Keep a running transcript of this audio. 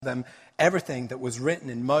them everything that was written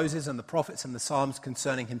in Moses and the prophets and the Psalms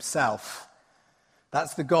concerning himself.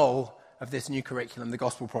 That's the goal of this new curriculum, the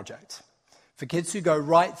Gospel Project. For kids who go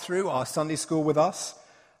right through our Sunday school with us,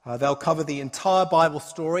 they'll cover the entire Bible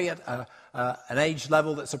story at an age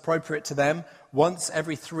level that's appropriate to them. Once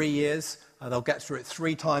every 3 years, they'll get through it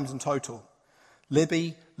 3 times in total.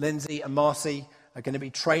 Libby, Lindsay and Marcy are going to be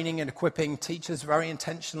training and equipping teachers very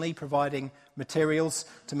intentionally, providing materials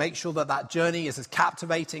to make sure that that journey is as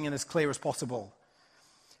captivating and as clear as possible.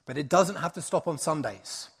 But it doesn't have to stop on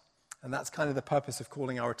Sundays. And that's kind of the purpose of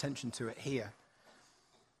calling our attention to it here.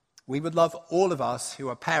 We would love all of us who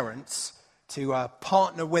are parents to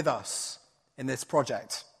partner with us in this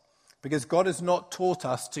project, because God has not taught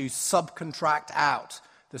us to subcontract out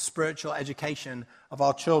the spiritual education of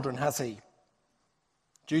our children, has he?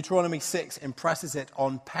 Deuteronomy 6 impresses it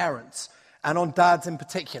on parents and on dads in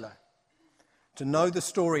particular to know the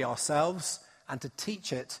story ourselves and to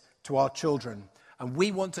teach it to our children. And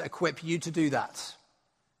we want to equip you to do that.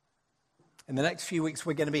 In the next few weeks,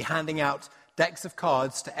 we're going to be handing out decks of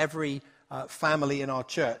cards to every family in our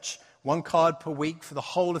church. 1 card per week for the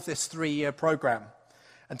whole of this 3-year program.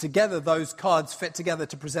 And together, those cards fit together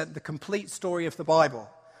to present the complete story of the Bible,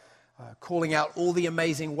 calling out all the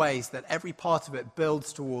amazing ways that every part of it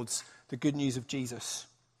builds towards the good news of Jesus.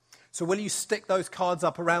 So will you stick those cards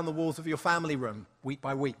up around the walls of your family room week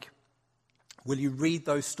by week? Will you read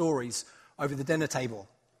those stories over the dinner table?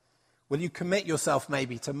 Will you commit yourself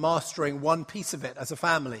maybe to mastering one piece of it as a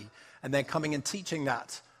family and then coming and teaching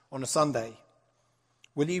that on a Sunday?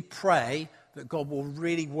 Will you pray that God will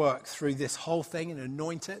really work through this whole thing and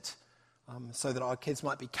anoint it so that our kids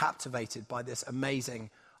might be captivated by this amazing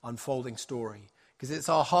unfolding story? Because it's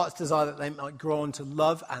our heart's desire that they might grow on to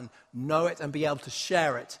love and know it and be able to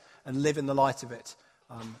share it and live in the light of it.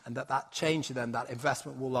 And that change in them, that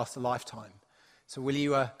investment will last a lifetime. So will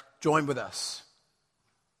you join with us?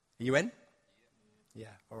 Are you in? Yeah,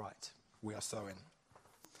 all right. We are so in.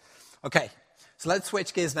 Okay, so let's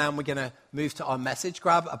switch gears now and we're going to move to our message.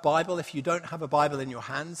 Grab a Bible. If you don't have a Bible in your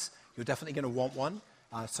hands, you're definitely going to want one.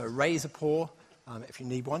 So raise a paw if you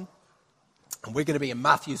need one. And we're going to be in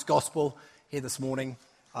Matthew's Gospel here this morning.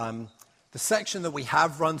 The section that we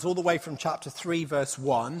have runs all the way from chapter 3, verse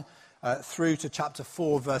 1, through to chapter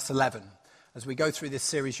 4, verse 11. As we go through this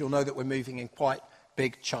series, you'll know that we're moving in quite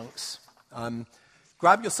big chunks.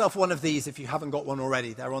 Grab yourself one of these if you haven't got one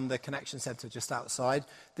already. They're on the Connection Center just outside.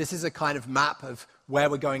 This is a kind of map of where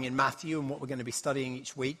we're going in Matthew and what we're going to be studying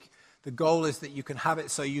each week. The goal is that you can have it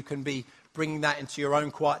so you can be bringing that into your own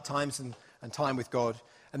quiet times and time with God.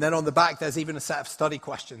 And then on the back, there's even a set of study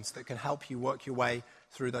questions that can help you work your way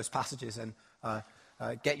through those passages and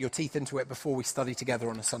get your teeth into it before we study together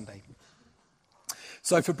on a Sunday.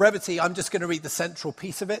 So for brevity, I'm just going to read the central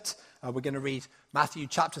piece of it. We're going to read Matthew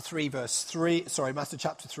chapter 3, verse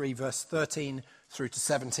 13 through to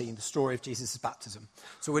 17, the story of Jesus' baptism.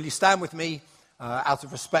 So will you stand with me out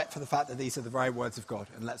of respect for the fact that these are the very words of God,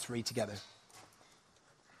 and let's read together.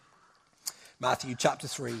 Matthew chapter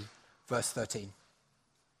 3, verse 13.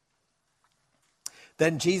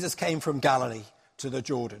 Then Jesus came from Galilee to the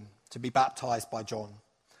Jordan to be baptized by John.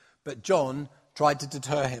 But John tried to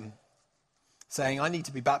deter him, saying, "I need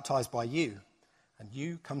to be baptized by you, and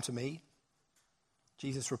you come to me?"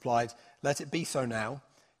 Jesus replied, "Let it be so now.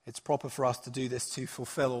 It's proper for us to do this to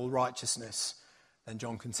fulfill all righteousness." Then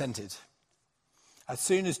John consented. As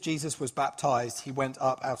soon as Jesus was baptized, he went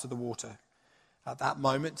up out of the water. At that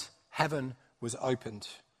moment, heaven was opened,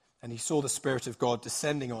 and he saw the Spirit of God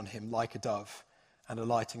descending on him like a dove and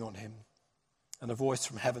alighting on him. And a voice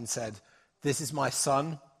from heaven said, "This is my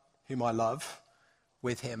Son, whom I love.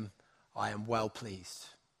 With him I am well pleased."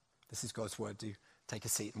 This is God's word. Do take a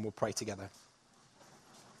seat and we'll pray together.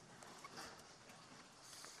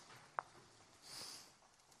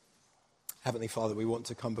 Heavenly Father, we want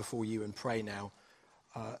to come before you and pray now,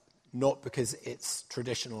 not because it's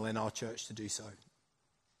traditional in our church to do so,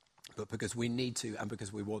 but because we need to and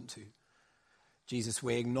because we want to. Jesus,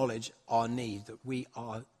 we acknowledge our need, that we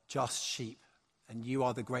are just sheep and you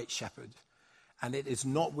are the great shepherd. And it is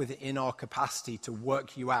not within our capacity to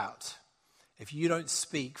work you out. If you don't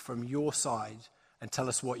speak from your side and tell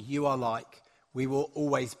us what you are like, we will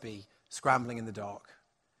always be scrambling in the dark.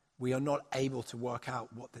 We are not able to work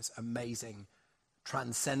out what this amazing,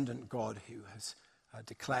 transcendent God who has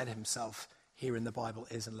declared himself here in the Bible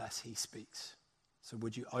is unless he speaks. So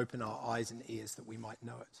would you open our eyes and ears that we might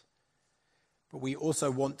know it? But we also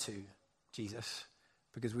want to, Jesus,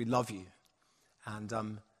 because we love you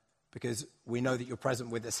and because we know that you're present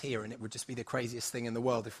with us here, and it would just be the craziest thing in the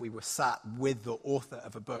world if we were sat with the author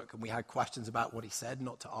of a book and we had questions about what he said,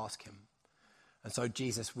 not to ask him. And so,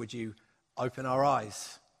 Jesus, would you open our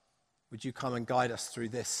eyes? Would you come and guide us through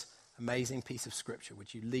this amazing piece of Scripture?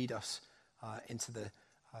 Would you lead us into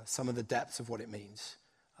some of the depths of what it means?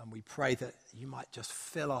 And we pray that you might just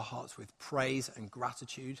fill our hearts with praise and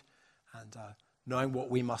gratitude and knowing what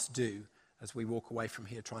we must do as we walk away from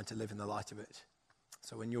here trying to live in the light of it.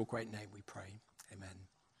 So in your great name we pray. Amen.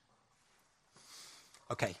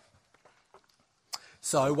 Okay.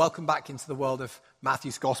 So welcome back into the world of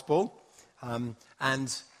Matthew's Gospel. And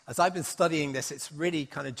as I've been studying this, it's really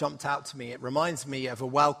kind of jumped out to me. It reminds me of a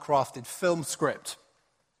well-crafted film script.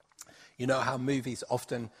 You know how movies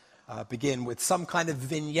often begin with some kind of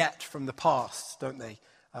vignette from the past, don't they?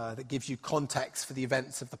 That gives you context for the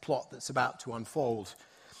events of the plot that's about to unfold.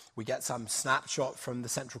 We get some snapshot from the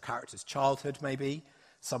central character's childhood, maybe,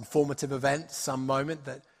 some formative event, some moment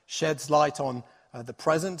that sheds light on the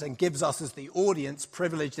present and gives us as the audience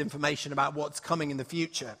privileged information about what's coming in the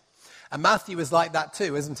future. And Matthew is like that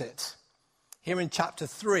too, isn't it? Here in chapter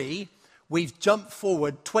 3, we've jumped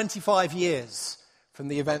forward 25 years from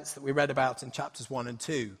the events that we read about in chapters 1 and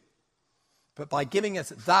 2. But by giving us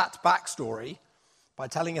that backstory, by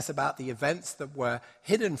telling us about the events that were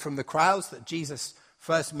hidden from the crowds that Jesus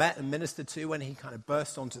first met and ministered to when he kind of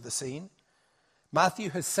burst onto the scene, Matthew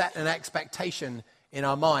has set an expectation in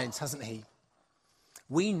our minds, hasn't he?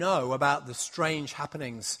 We know about the strange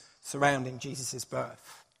happenings surrounding Jesus'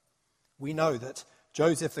 birth. We know that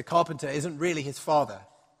Joseph the carpenter isn't really his father.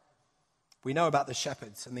 We know about the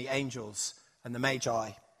shepherds and the angels and the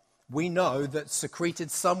magi. We know that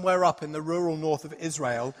secreted somewhere up in the rural north of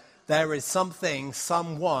Israel, there is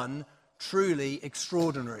someone truly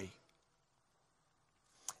extraordinary.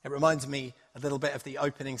 It reminds me a little bit of the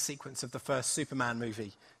opening sequence of the first Superman movie.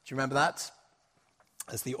 Do you remember that?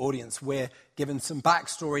 As the audience, we're given some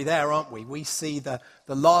backstory there, aren't we? We see the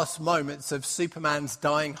last moments of Superman's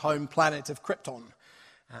dying home planet of Krypton.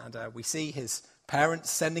 And we see his parents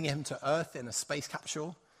sending him to Earth in a space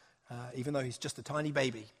capsule, even though he's just a tiny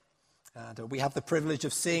baby. And we have the privilege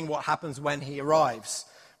of seeing what happens when he arrives,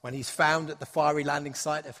 when he's found at the fiery landing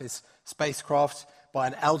site of his spacecraft by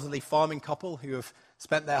an elderly farming couple who have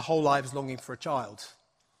spent their whole lives longing for a child.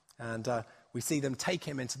 And we see them take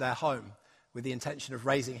him into their home with the intention of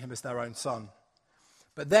raising him as their own son.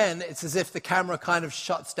 But then it's as if the camera kind of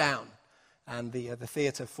shuts down and the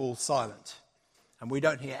theatre falls silent. And we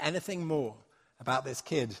don't hear anything more about this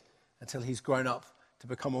kid until he's grown up to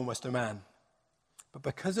become almost a man. But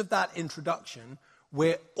because of that introduction,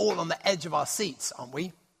 we're all on the edge of our seats, aren't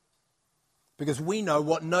we? Because we know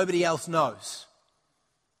what nobody else knows.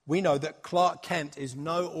 We know that Clark Kent is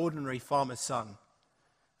no ordinary farmer's son,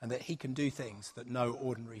 and that he can do things that no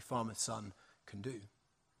ordinary farmer's son can do.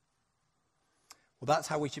 Well, that's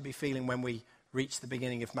how we should be feeling when we reach the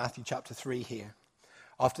beginning of Matthew chapter 3 here.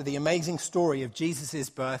 After the amazing story of Jesus'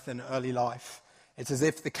 birth and early life, it's as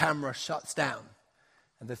if the camera shuts down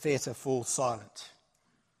and the theatre falls silent.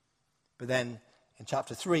 But then, in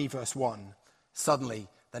chapter 3, verse 1, suddenly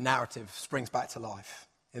the narrative springs back to life.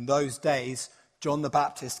 In those days, John the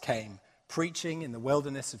Baptist came, preaching in the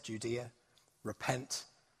wilderness of Judea, "Repent,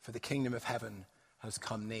 for the kingdom of heaven has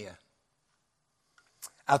come near."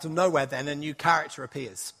 Out of nowhere, then, a new character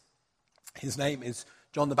appears. His name is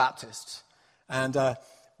John the Baptist. And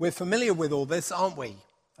we're familiar with all this, aren't we?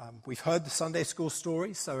 We've heard the Sunday school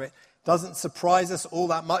stories, so it doesn't surprise us all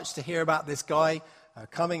that much to hear about this guy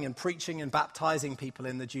coming and preaching and baptizing people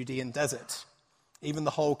in the Judean desert. Even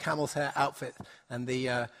the whole camel's hair outfit and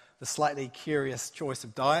the slightly curious choice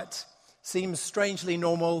of diet seems strangely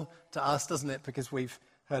normal to us, doesn't it? Because we've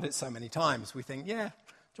heard it so many times. We think, yeah,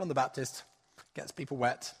 John the Baptist gets people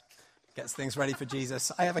wet, gets things ready for Jesus.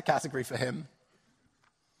 I have a category for him.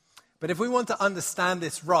 But if we want to understand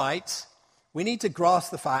this right, we need to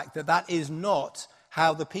grasp the fact that that is not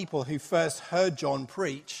how the people who first heard John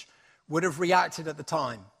preach would have reacted at the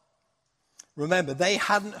time. Remember, they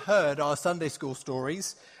hadn't heard our Sunday school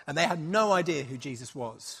stories, and they had no idea who Jesus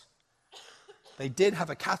was. They did have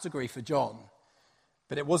a category for John,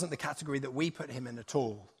 but it wasn't the category that we put him in at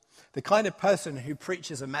all. The kind of person who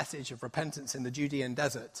preaches a message of repentance in the Judean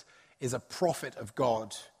desert is a prophet of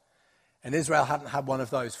God. And Israel hadn't had one of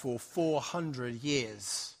those for 400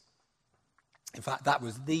 years. In fact, that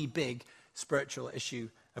was the big spiritual issue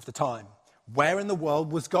of the time. Where in the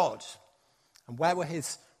world was God? And where were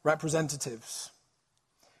his representatives?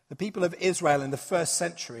 The people of Israel in the first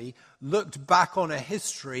century looked back on a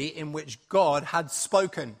history in which God had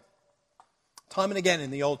spoken. Time and again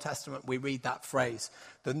in the Old Testament we read that phrase.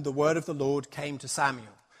 Then the word of the Lord came to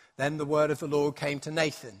Samuel. Then the word of the Lord came to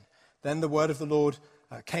Nathan. Then the word of the Lord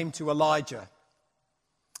came to Elijah.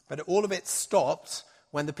 But all of it stopped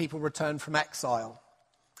when the people returned from exile.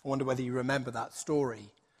 I wonder whether you remember that story.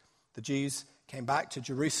 The Jews came back to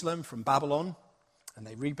Jerusalem from Babylon, and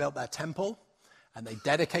they rebuilt their temple, and they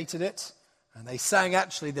dedicated it, and they sang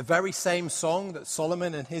actually the very same song that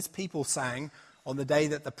Solomon and his people sang on the day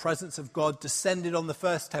that the presence of God descended on the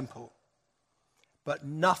first temple. But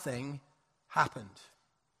nothing happened.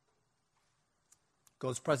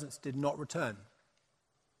 God's presence did not return.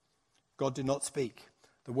 God did not speak.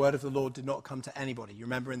 The word of the Lord did not come to anybody. You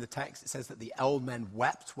remember in the text it says that the old men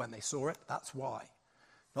wept when they saw it. That's why.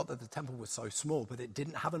 Not that the temple was so small, but it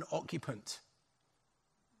didn't have an occupant.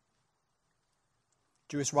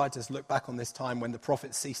 Jewish writers look back on this time when the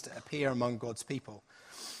prophets ceased to appear among God's people.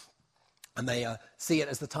 And they see it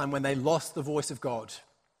as the time when they lost the voice of God.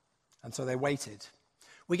 And so they waited.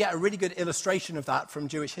 We get a really good illustration of that from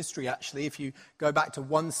Jewish history, actually. If you go back to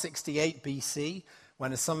 168 BC,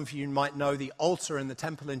 when, as some of you might know, the altar in the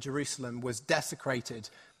temple in Jerusalem was desecrated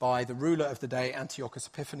by the ruler of the day, Antiochus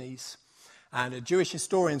Epiphanes. And Jewish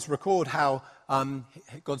historians record how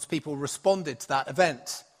God's people responded to that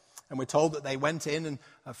event. And we're told that they went in and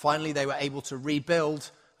finally they were able to rebuild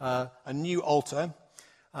a new altar.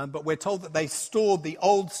 But we're told that they stored the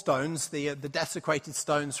old stones, the desecrated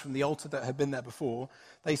stones from the altar that had been there before.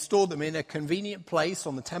 They stored them in a convenient place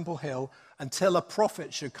on the Temple Hill until a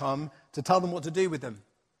prophet should come to tell them what to do with them.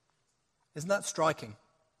 Isn't that striking?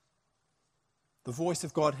 The voice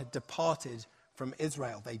of God had departed from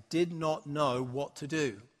Israel. They did not know what to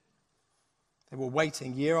do. They were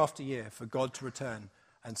waiting year after year for God to return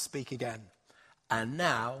and speak again. And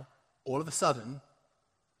now, all of a sudden,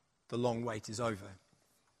 the long wait is over.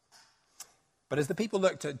 But as the people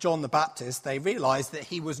looked at John the Baptist, they realized that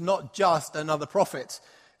he was not just another prophet,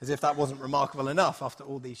 as if that wasn't remarkable enough after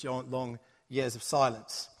all these long years of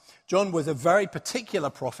silence. John was a very particular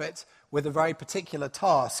prophet with a very particular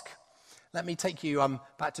task. Let me take you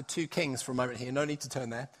back to 2 Kings for a moment here. No need to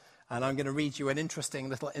turn there. And I'm going to read you an interesting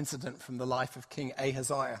little incident from the life of King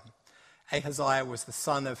Ahaziah. Ahaziah was the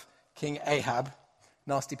son of King Ahab.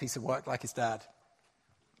 Nasty piece of work like his dad.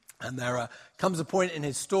 And there comes a point in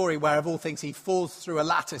his story where, of all things, he falls through a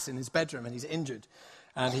lattice in his bedroom and he's injured.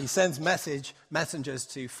 And he sends messengers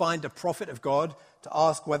to find a prophet of God to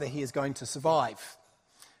ask whether he is going to survive.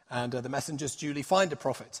 And the messengers duly find a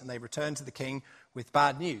prophet, and they return to the king with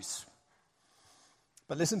bad news.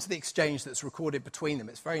 But listen to the exchange that's recorded between them.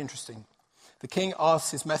 It's very interesting. The king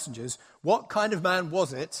asks his messengers, "What kind of man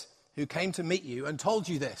was it who came to meet you and told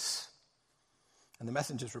you this?" And the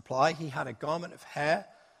messengers reply, "He had a garment of hair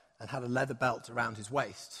and had a leather belt around his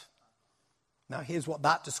waist." Now here's what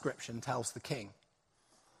that description tells the king.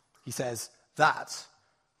 He says, that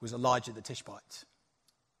was Elijah the Tishbite.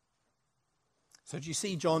 So do you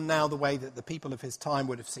see John now the way that the people of his time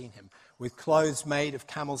would have seen him? With clothes made of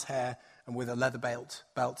camel's hair and with a leather belt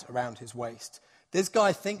around his waist. This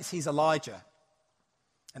guy thinks he's Elijah.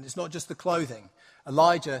 And it's not just the clothing.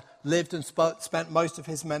 Elijah lived and spent most of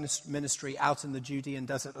his ministry out in the Judean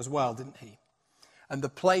desert as well, didn't he? And the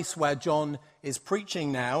place where John is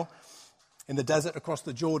preaching now, in the desert across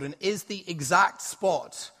the Jordan, is the exact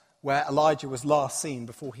spot where Elijah was last seen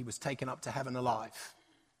before he was taken up to heaven alive.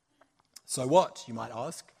 So what, you might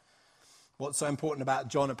ask? What's so important about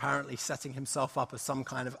John apparently setting himself up as some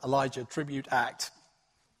kind of Elijah tribute act?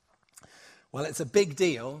 Well, it's a big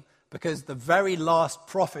deal because the very last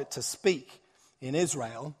prophet to speak in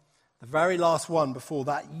Israel, the very last one before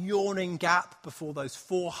that yawning gap, before those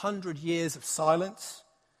 400 years of silence,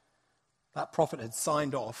 that prophet had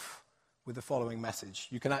signed off with the following message.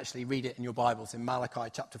 You can actually read it in your Bibles in Malachi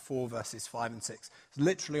chapter 4, verses 5 and 6. It's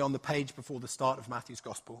literally on the page before the start of Matthew's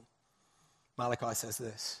Gospel. Malachi says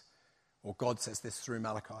this, or God says this through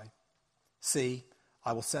Malachi. "See,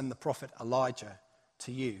 I will send the prophet Elijah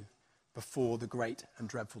to you before the great and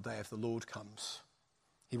dreadful day of the Lord comes.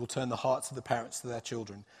 He will turn the hearts of the parents to their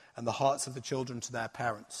children and the hearts of the children to their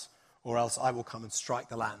parents, or else I will come and strike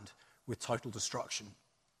the land with total destruction."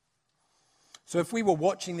 So if we were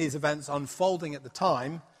watching these events unfolding at the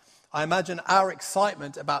time, I imagine our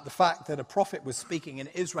excitement about the fact that a prophet was speaking in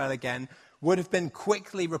Israel again would have been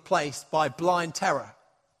quickly replaced by blind terror.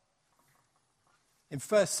 In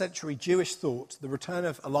first century Jewish thought, the return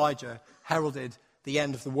of Elijah heralded the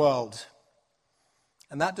end of the world.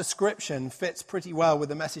 And that description fits pretty well with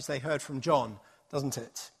the message they heard from John, doesn't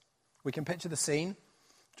it? We can picture the scene.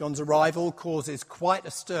 John's arrival causes quite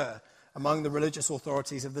a stir among the religious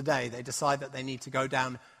authorities of the day. They decide that they need to go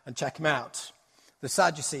down and check him out. The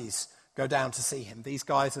Sadducees go down to see him. These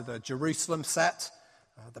guys are the Jerusalem set,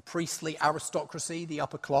 the priestly aristocracy, the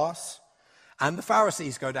upper class. and the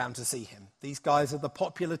Pharisees go down to see him. These guys are the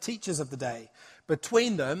popular teachers of the day.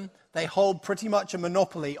 Between them, they hold pretty much a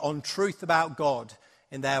monopoly on truth about God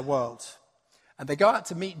in their world. And they go out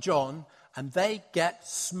to meet John, and they get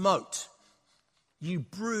smoked. "You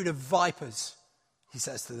brood of vipers," he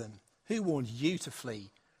says to them. "Who warned you to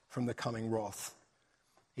flee from the coming wrath?"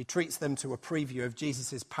 He treats them to a preview of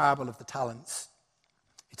Jesus' parable of the talents.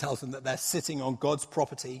 He tells them that they're sitting on God's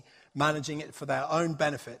property, managing it for their own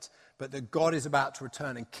benefit, but that God is about to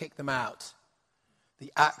return and kick them out.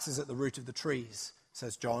 The axe is at the root of the trees,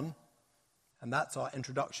 says John, and that's our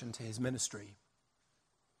introduction to his ministry.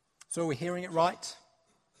 So are we hearing it right?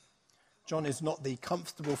 John is not the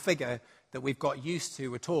comfortable figure that we've got used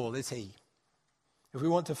to at all, is he? If we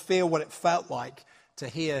want to feel what it felt like to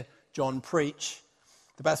hear John preach,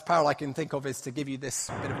 the best parallel I can think of is to give you this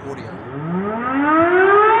bit of audio.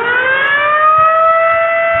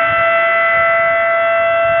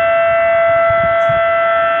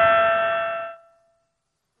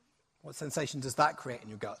 What sensation does that create in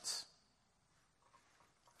your guts?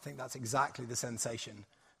 I think that's exactly the sensation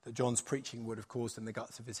that John's preaching would have caused in the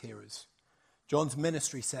guts of his hearers. John's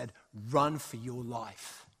ministry said, run for your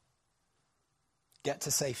life. Get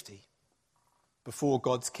to safety before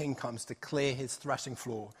God's king comes to clear his threshing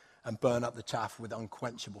floor and burn up the chaff with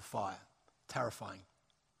unquenchable fire. Terrifying.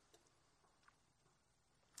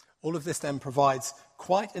 All of this then provides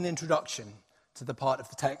quite an introduction to the part of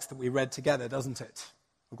the text that we read together, doesn't it?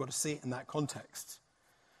 We've got to see it in that context.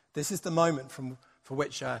 This is the moment for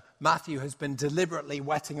which Matthew has been deliberately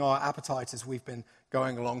whetting our appetite as we've been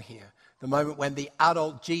going along here. The moment when the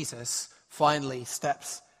adult Jesus finally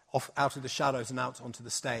steps off out of the shadows and out onto the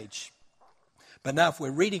stage. But now if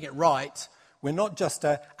we're reading it right, we're not just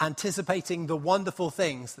anticipating the wonderful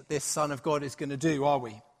things that this Son of God is going to do, are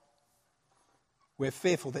we? We're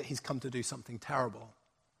fearful that he's come to do something terrible.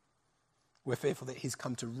 We're fearful that he's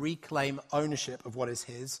come to reclaim ownership of what is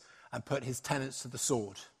his and put his tenants to the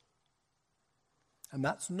sword. And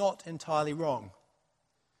that's not entirely wrong.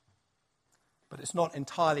 But it's not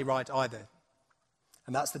entirely right either.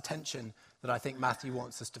 And that's the tension that I think Matthew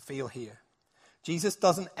wants us to feel here. Jesus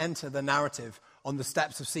doesn't enter the narrative on the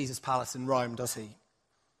steps of Caesar's palace in Rome, does he?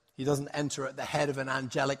 He doesn't enter at the head of an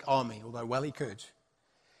angelic army, although well he could.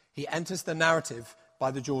 He enters the narrative by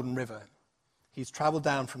the Jordan River. He's traveled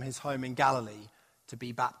down from his home in Galilee to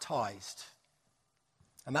be baptized.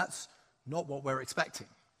 And that's not what we're expecting.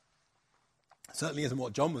 It certainly isn't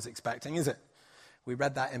what John was expecting, is it? We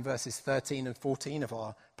read that in verses 13 and 14 of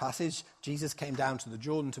our passage. Jesus came down to the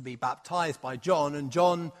Jordan to be baptized by John, and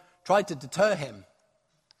John tried to deter him.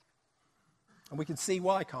 And we can see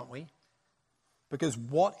why, can't we? Because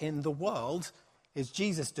what in the world is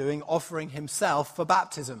Jesus doing offering himself for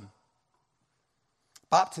baptism?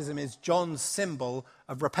 Baptism is John's symbol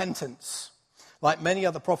of repentance. Like many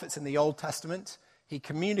other prophets in the Old Testament, he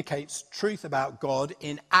communicates truth about God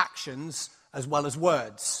in actions as well as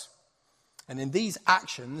words. And in these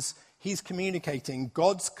actions, he's communicating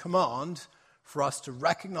God's command for us to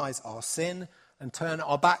recognize our sin and turn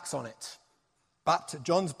our backs on it.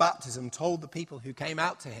 John's baptism told the people who came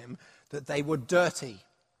out to him that they were dirty.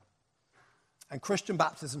 And Christian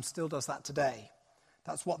baptism still does that today.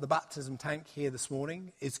 That's what the baptism tank here this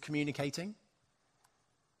morning is communicating.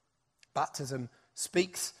 Baptism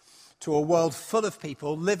speaks to a world full of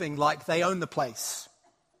people living like they own the place.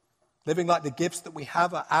 Living like the gifts that we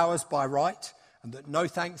have are ours by right and that no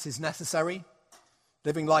thanks is necessary.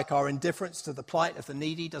 Living like our indifference to the plight of the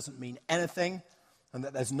needy doesn't mean anything and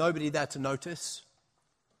that there's nobody there to notice.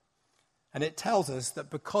 And it tells us that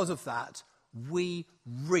because of that, we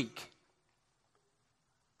reek.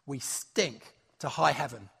 We stink to high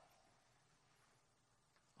heaven.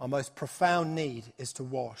 Our most profound need is to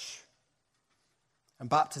wash. And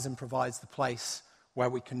baptism provides the place where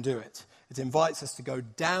we can do it. It invites us to go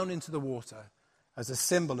down into the water as a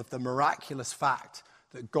symbol of the miraculous fact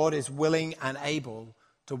that God is willing and able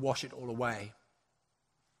to wash it all away.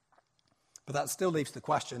 But that still leaves the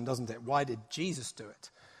question, doesn't it? Why did Jesus do it?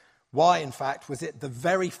 Why, in fact, was it the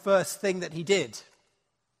very first thing that he did?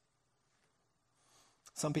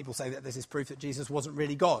 Some people say that this is proof that Jesus wasn't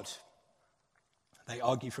really God. They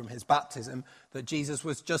argue from his baptism that Jesus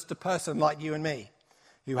was just a person like you and me,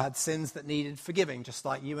 who had sins that needed forgiving, just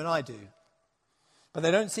like you and I do. But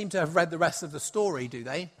they don't seem to have read the rest of the story, do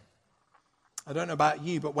they? I don't know about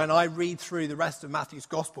you, but when I read through the rest of Matthew's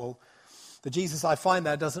gospel, the Jesus I find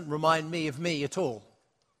there doesn't remind me of me at all.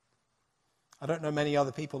 I don't know many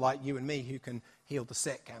other people like you and me who can heal the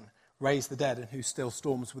sick and raise the dead and who still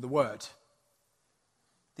storms with a word.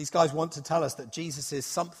 These guys want to tell us that Jesus is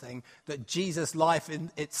something that Jesus' life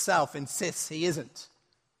in itself insists he isn't.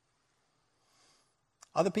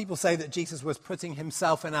 Other people say that Jesus was putting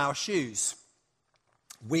himself in our shoes.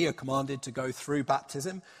 We are commanded to go through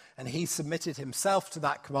baptism, and he submitted himself to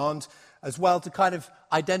that command as well to kind of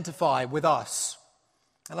identify with us.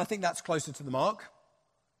 And I think that's closer to the mark,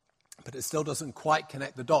 but it still doesn't quite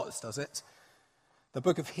connect the dots, does it? The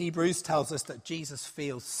book of Hebrews tells us that Jesus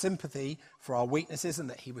feels sympathy for our weaknesses and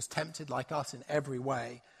that he was tempted like us in every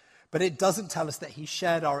way. But it doesn't tell us that he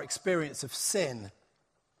shared our experience of sin.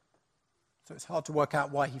 So it's hard to work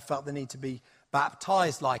out why he felt the need to be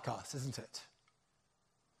baptized like us, isn't it?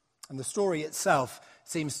 And the story itself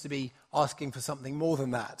seems to be asking for something more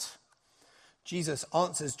than that. Jesus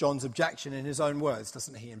answers John's objection in his own words,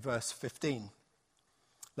 doesn't he, in verse 15?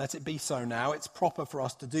 Let it be so now. It's proper for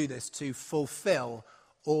us to do this to fulfill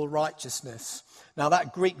all righteousness. Now,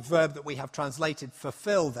 that Greek verb that we have translated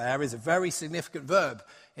fulfill there is a very significant verb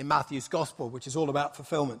in Matthew's gospel, which is all about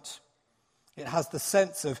fulfillment. It has the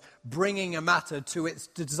sense of bringing a matter to its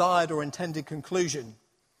desired or intended conclusion.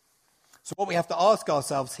 So what we have to ask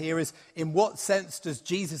ourselves here is, in what sense does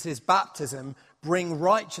Jesus' baptism bring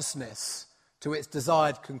righteousness to its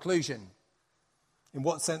desired conclusion? In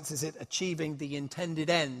what sense is it achieving the intended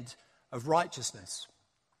end of righteousness?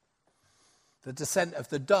 The descent of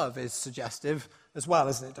the dove is suggestive as well,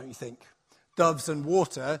 isn't it, don't you think? Doves and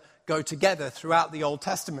water go together throughout the Old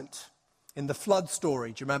Testament. In the flood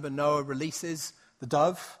story, do you remember Noah releases the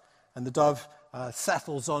dove, and the dove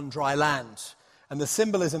settles on dry land? And the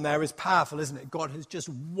symbolism there is powerful, isn't it? God has just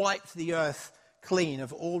wiped the earth clean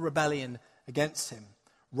of all rebellion against him.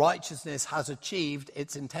 Righteousness has achieved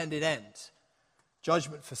its intended end.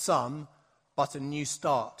 Judgment for some, but a new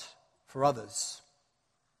start for others.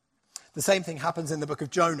 The same thing happens in the book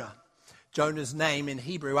of Jonah. Jonah's name in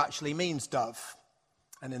Hebrew actually means dove.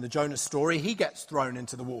 And in the Jonah story, he gets thrown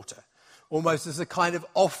into the water, almost as a kind of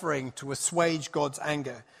offering to assuage God's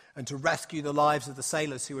anger and to rescue the lives of the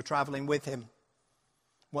sailors who were traveling with him.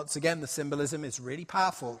 Once again, the symbolism is really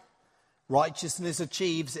powerful. Righteousness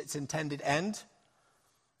achieves its intended end.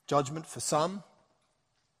 Judgment for some,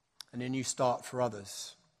 and a new start for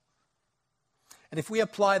others. And if we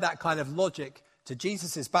apply that kind of logic to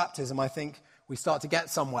Jesus' baptism, I think we start to get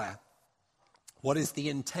somewhere. What is the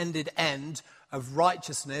intended end of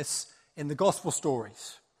righteousness in the gospel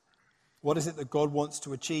stories? What is it that God wants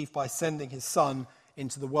to achieve by sending his Son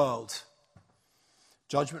into the world?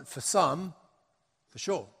 Judgment for some, for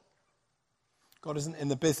sure. God isn't in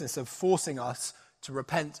the business of forcing us to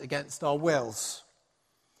repent against our wills.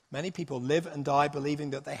 Many people live and die believing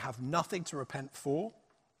that they have nothing to repent for.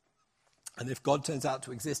 And if God turns out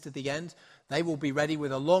to exist at the end, they will be ready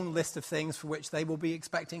with a long list of things for which they will be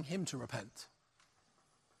expecting him to repent.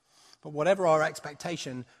 But whatever our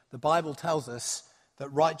expectation, the Bible tells us that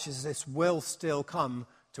righteousness will still come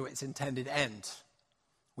to its intended end.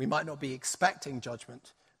 We might not be expecting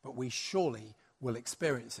judgment, but we surely will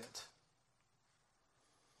experience it.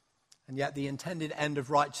 And yet the intended end of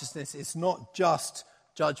righteousness is not just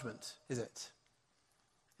judgment, is it?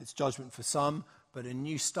 It's judgment for some, but a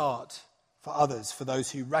new start for others, for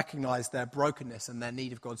those who recognize their brokenness and their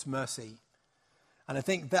need of God's mercy. And I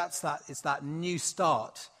think it's that new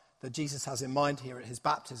start that Jesus has in mind here at his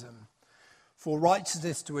baptism. For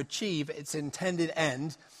righteousness to achieve its intended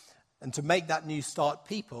end and to make that new start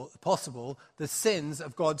possible, the sins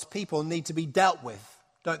of God's people need to be dealt with,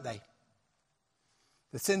 don't they?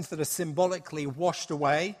 The sins that are symbolically washed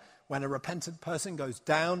away when a repentant person goes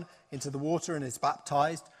down into the water and is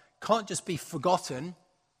baptized can't just be forgotten.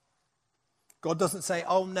 God doesn't say,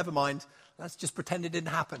 oh, never mind, let's just pretend it didn't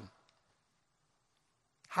happen.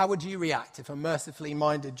 How would you react if a mercifully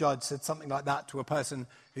minded judge said something like that to a person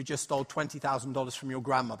who just stole $20,000 from your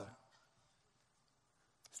grandmother?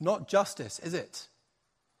 It's not justice, is it?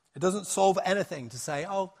 It doesn't solve anything to say,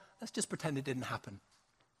 oh, let's just pretend it didn't happen.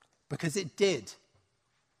 Because it did.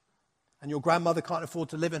 And your grandmother can't afford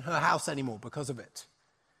to live in her house anymore because of it.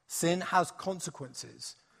 Sin has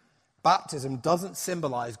consequences. Baptism doesn't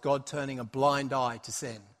symbolize God turning a blind eye to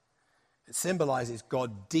sin. It symbolizes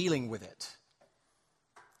God dealing with it.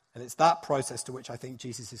 And it's that process to which I think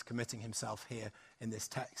Jesus is committing himself here in this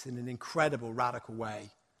text in an incredible, radical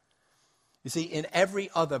way. You see, in every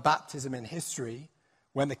other baptism in history,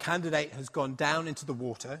 when the candidate has gone down into the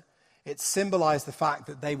water, it symbolized the fact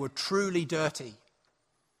that they were truly dirty.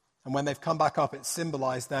 And when they've come back up, it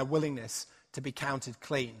symbolized their willingness to be counted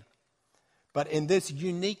clean. But in this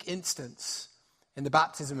unique instance, in the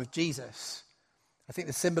baptism of Jesus, I think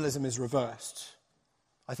the symbolism is reversed.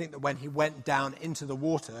 I think that when he went down into the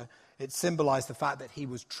water, it symbolized the fact that he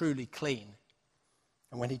was truly clean.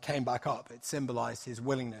 And when he came back up, it symbolized his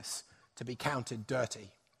willingness to be counted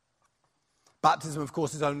dirty. Baptism, of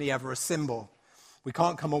course, is only ever a symbol. We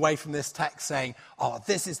can't come away from this text saying,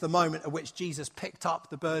 this is the moment at which Jesus picked up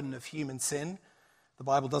the burden of human sin. The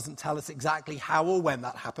Bible doesn't tell us exactly how or when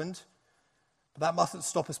that happened. But that mustn't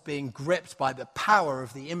stop us being gripped by the power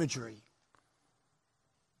of the imagery.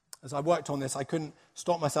 As I worked on this, I couldn't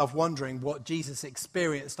stop myself wondering what Jesus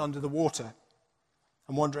experienced under the water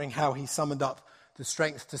and wondering how he summoned up the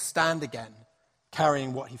strength to stand again,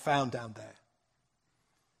 carrying what he found down there.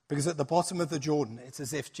 Because at the bottom of the Jordan, it's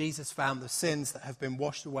as if Jesus found the sins that have been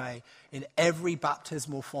washed away in every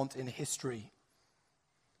baptismal font in history.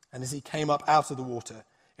 And as he came up out of the water,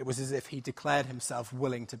 it was as if he declared himself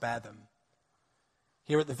willing to bear them.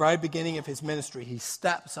 Here at the very beginning of his ministry, he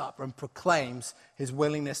steps up and proclaims his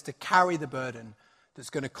willingness to carry the burden that's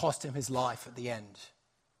going to cost him his life at the end.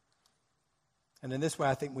 And in this way,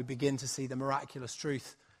 I think we begin to see the miraculous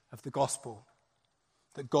truth of the gospel,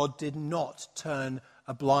 that God did not turn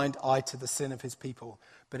a blind eye to the sin of his people,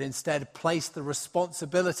 but instead placed the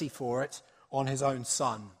responsibility for it on his own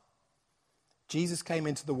Son. Jesus came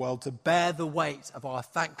into the world to bear the weight of our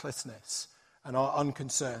thanklessness and our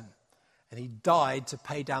unconcern. And he died to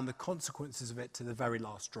pay down the consequences of it to the very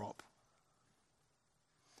last drop.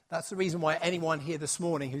 That's the reason why anyone here this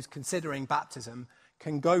morning who's considering baptism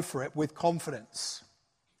can go for it with confidence.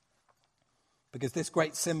 Because this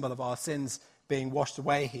great symbol of our sins being washed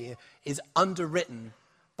away here is underwritten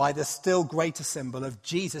by the still greater symbol of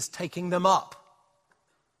Jesus taking them up.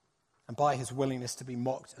 And by his willingness to be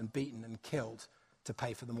mocked and beaten and killed to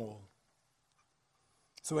pay for them all.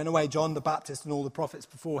 So in a way, John the Baptist and all the prophets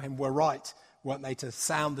before him were right, weren't they, to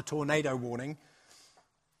sound the tornado warning?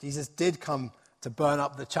 Jesus did come to burn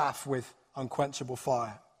up the chaff with unquenchable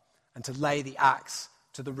fire and to lay the axe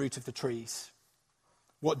to the root of the trees.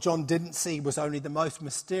 What John didn't see was only the most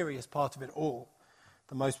mysterious part of it all,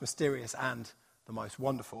 the most mysterious and the most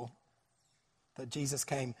wonderful, that Jesus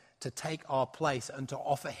came to take our place and to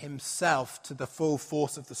offer himself to the full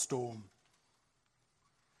force of the storm.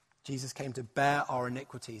 Jesus came to bear our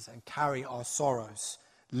iniquities and carry our sorrows,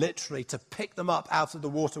 literally to pick them up out of the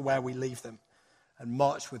water where we leave them and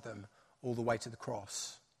march with them all the way to the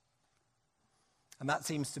cross. And that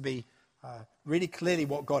seems to be really clearly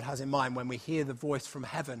what God has in mind when we hear the voice from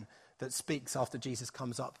heaven that speaks after Jesus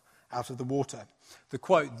comes up out of the water. The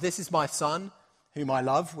quote, "This is my Son, whom I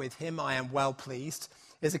love, with him I am well pleased,"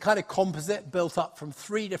 is a kind of composite built up from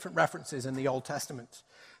three different references in the Old Testament.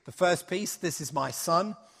 The first piece, "This is my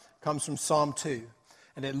Son," comes from Psalm 2.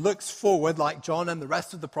 And it looks forward, like John and the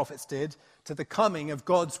rest of the prophets did, to the coming of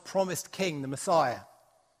God's promised king, the Messiah.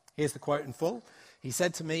 Here's the quote in full. "He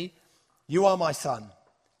said to me, 'You are my son.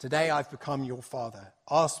 Today I've become your father.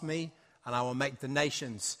 Ask me, and I will make the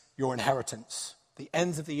nations your inheritance, the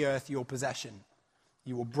ends of the earth your possession.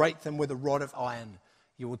 You will break them with a rod of iron.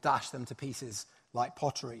 You will dash them to pieces like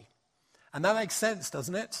pottery.'" And that makes sense,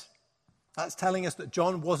 doesn't it? That's telling us that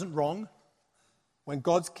John wasn't wrong. When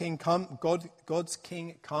God's king comes,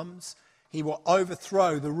 he will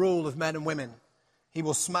overthrow the rule of men and women. He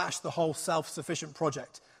will smash the whole self-sufficient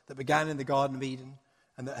project that began in the Garden of Eden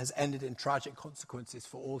and that has ended in tragic consequences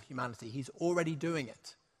for all humanity. He's already doing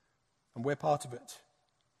it, and we're part of it.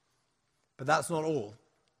 But that's not all.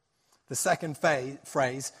 The second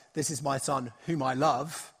phrase, "This is my Son, whom I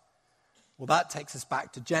love," well, that takes us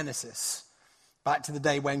back to Genesis, back to the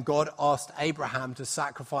day when God asked Abraham to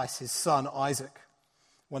sacrifice his son Isaac.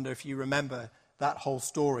 Wonder if you remember that whole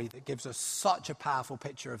story that gives us such a powerful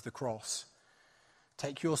picture of the cross.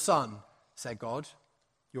 "Take your son," said God,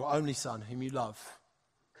 "your only son whom you love,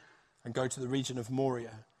 and go to the region of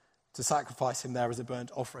Moriah to sacrifice him there as a burnt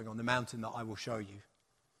offering on the mountain that I will show you."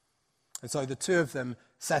 And so the two of them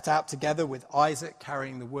set out together with Isaac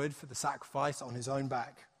carrying the wood for the sacrifice on his own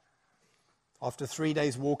back. After 3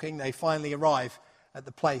 days walking, they finally arrive at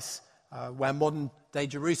the place where modern-day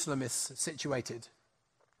Jerusalem is situated.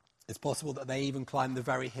 It's possible that they even climbed the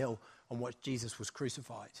very hill on which Jesus was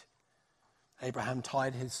crucified. Abraham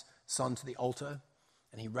tied his son to the altar,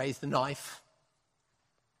 and he raised the knife.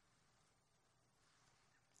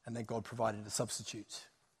 And then God provided a substitute.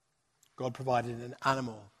 God provided an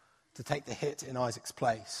animal to take the hit in Isaac's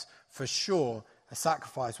place. For sure, a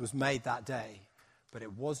sacrifice was made that day, but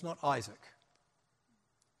it was not Isaac.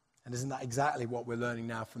 And isn't that exactly what we're learning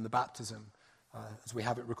now from the baptism, as we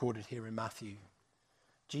have it recorded here in Matthew?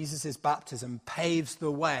 Jesus' baptism paves the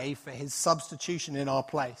way for his substitution in our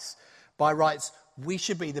place. By rights, we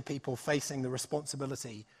should be the people facing the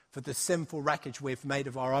responsibility for the sinful wreckage we've made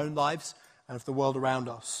of our own lives and of the world around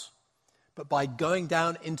us. But by going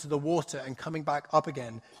down into the water and coming back up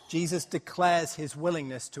again, Jesus declares his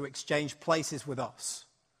willingness to exchange places with us.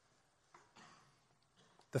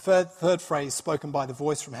 The third phrase spoken by the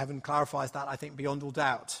voice from heaven clarifies that, I think, beyond all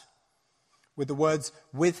doubt. With the words,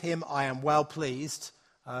 "With him I am well pleased,"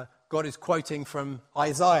 God is quoting from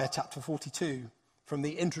Isaiah chapter 42, from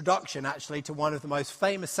the introduction, actually, to one of the most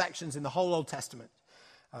famous sections in the whole Old Testament,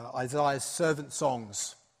 Isaiah's servant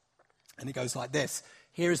songs. And it goes like this: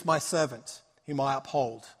 "Here is my servant, whom I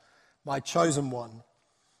uphold, my chosen one,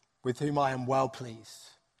 with whom I am well pleased.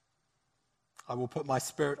 I will put my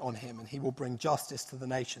spirit on him, and he will bring justice to the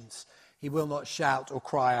nations. He will not shout or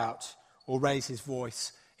cry out or raise his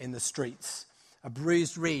voice in the streets. A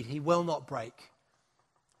bruised reed he will not break.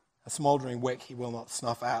 A smouldering wick he will not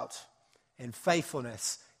snuff out. In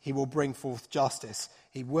faithfulness he will bring forth justice.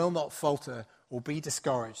 He will not falter or be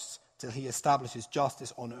discouraged till he establishes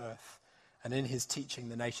justice on earth. And in his teaching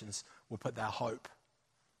the nations will put their hope."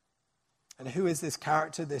 And who is this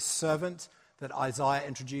character, this servant that Isaiah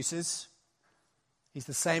introduces? He's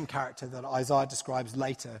the same character that Isaiah describes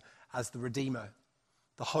later as the Redeemer,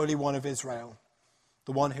 the Holy One of Israel,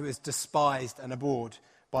 the one who is despised and abhorred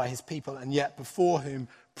by his people, and yet before whom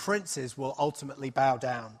princes will ultimately bow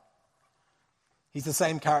down. He's the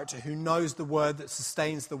same character who knows the word that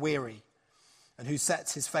sustains the weary, and who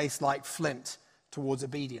sets his face like flint towards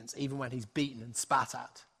obedience, even when he's beaten and spat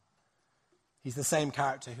at. He's the same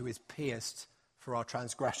character who is pierced for our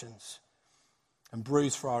transgressions and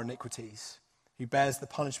bruised for our iniquities, who bears the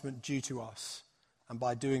punishment due to us, and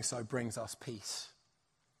by doing so brings us peace.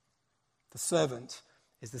 The servant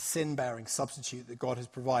is the sin-bearing substitute that God has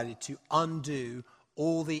provided to undo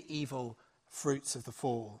all the evil fruits of the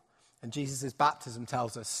fall. And Jesus' baptism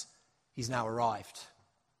tells us he's now arrived.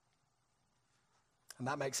 And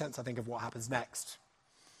that makes sense, I think, of what happens next.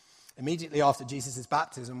 Immediately after Jesus'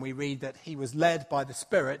 baptism, we read that he was led by the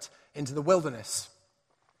Spirit into the wilderness.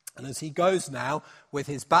 And as he goes now with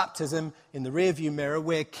his baptism in the rearview mirror,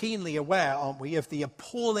 we're keenly aware, aren't we, of the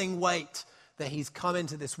appalling weight that he's come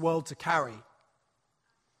into this world to carry.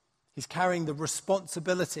 He's carrying the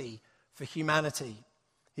responsibility for humanity.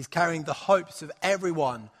 He's carrying the hopes of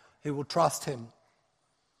everyone who will trust him.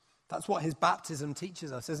 That's what his baptism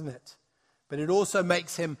teaches us, isn't it? But it also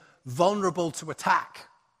makes him vulnerable to attack.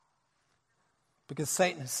 Because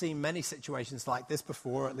Satan has seen many situations like this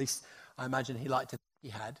before, or at least I imagine he liked to think he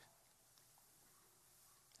had.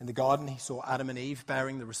 In the garden, he saw Adam and Eve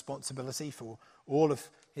bearing the responsibility for all of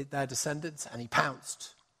their descendants, and he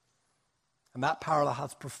pounced. And that parallel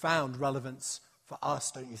has profound relevance for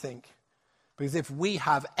us, don't you think? Because if we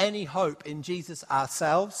have any hope in Jesus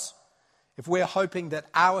ourselves, if we're hoping that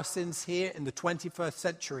our sins here in the 21st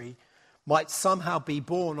century might somehow be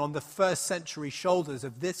borne on the first century shoulders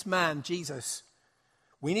of this man, Jesus,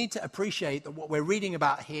 we need to appreciate that what we're reading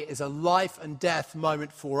about here is a life and death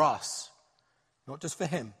moment for us, not just for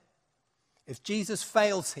him. If Jesus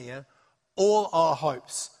fails here, all our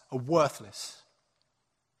hopes are worthless.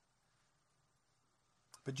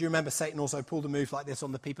 But do you remember Satan also pulled a move like this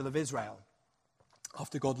on the people of Israel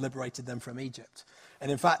after God liberated them from Egypt?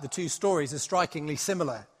 And in fact, the two stories are strikingly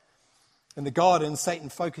similar. In the garden, Satan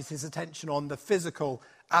focused his attention on the physical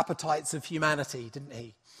appetites of humanity, didn't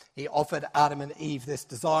he? He offered Adam and Eve this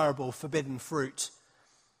desirable, forbidden fruit.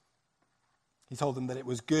 He told them that it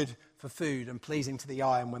was good for food and pleasing to the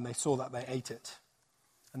eye, and when they saw that, they ate it.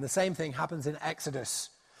 And the same thing happens in Exodus.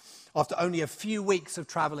 After only a few weeks of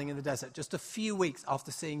traveling in the desert, just a few weeks after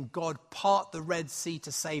seeing God part the Red Sea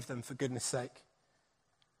to save them, for goodness sake,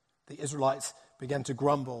 the Israelites began to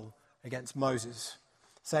grumble against Moses,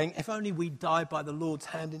 saying, "If only we died by the Lord's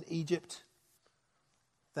hand in Egypt.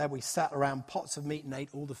 There we sat around pots of meat and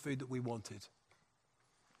ate all the food that we wanted.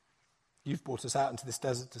 You've brought us out into this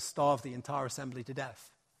desert to starve the entire assembly to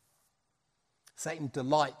death." Satan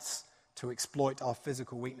delights to exploit our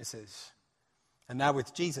physical weaknesses. And now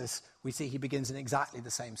with Jesus, we see he begins in exactly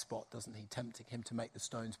the same spot, doesn't he? Tempting him to make the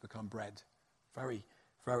stones become bread. Very,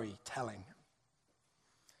 very telling.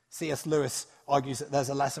 C.S. Lewis argues that there's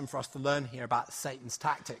a lesson for us to learn here about Satan's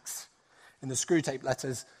tactics. In the Screwtape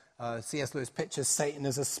Letters, C.S. Lewis pictures Satan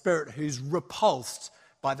as a spirit who's repulsed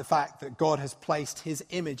by the fact that God has placed his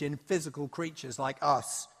image in physical creatures like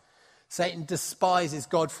us. Satan despises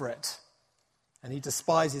God for it, and he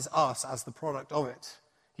despises us as the product of it.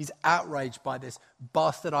 He's outraged by this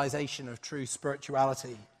bastardization of true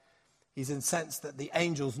spirituality. He's incensed that the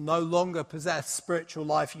angels no longer possess spiritual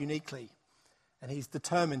life uniquely, and he's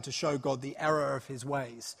determined to show God the error of his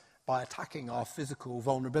ways by attacking our physical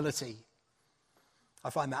vulnerability. I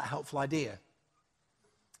find that a helpful idea.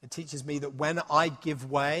 It teaches me that when I give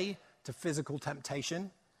way to physical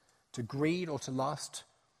temptation, to greed or to lust,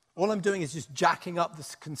 all I'm doing is just jacking up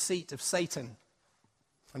this conceit of Satan.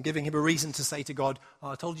 I'm giving him a reason to say to God, "Oh,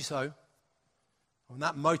 I told you so," And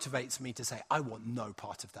that motivates me to say, I want no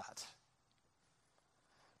part of that.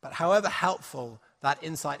 But however helpful that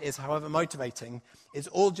insight is, however motivating, it's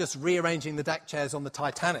all just rearranging the deck chairs on the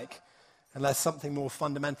Titanic unless something more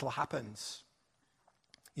fundamental happens.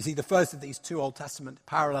 You see, the first of these two Old Testament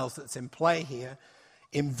parallels that's in play here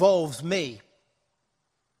involves me.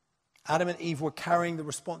 Adam and Eve were carrying the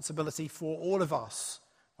responsibility for all of us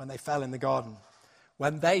when they fell in the garden.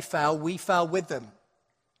 When they fell, we fell with them.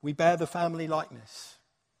 We bear the family likeness.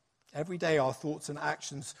 Every day our thoughts and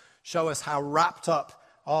actions show us how wrapped up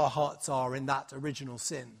our hearts are in that original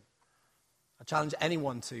sin. I challenge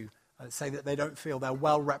anyone to say that they don't feel they're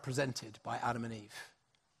well represented by Adam and Eve.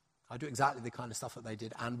 I do exactly the kind of stuff that they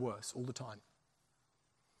did and worse all the time.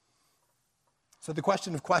 So the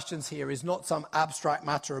question of questions here is not some abstract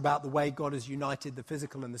matter about the way God has united the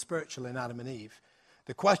physical and the spiritual in Adam and Eve.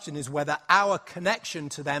 The question is whether our connection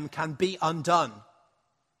to them can be undone.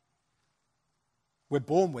 We're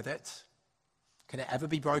born with it. Can it ever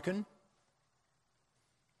be broken?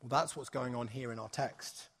 Well, that's what's going on here in our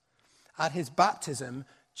text. At his baptism,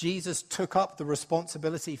 Jesus took up the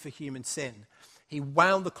responsibility for human sin. He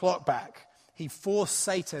wound the clock back. He forced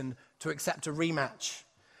Satan to accept a rematch.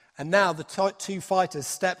 And now the two fighters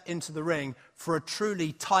step into the ring for a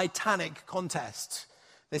truly titanic contest.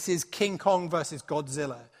 This is King Kong versus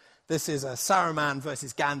Godzilla. This is a Saruman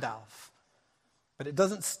versus Gandalf. But it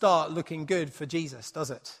doesn't start looking good for Jesus,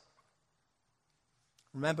 does it?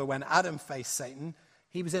 Remember, when Adam faced Satan,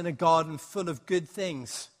 he was in a garden full of good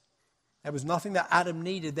things. There was nothing that Adam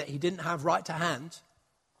needed that he didn't have right to hand.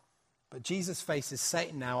 But Jesus faces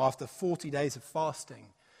Satan now after 40 days of fasting.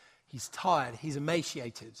 He's tired. He's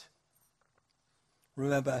emaciated.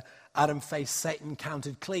 Remember, Adam faced Satan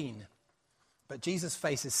counted clean. But Jesus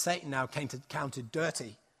faces Satan now counted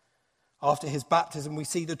dirty. After his baptism, we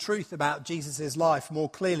see the truth about Jesus' life more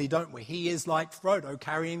clearly, don't we? He is like Frodo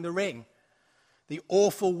carrying the ring. The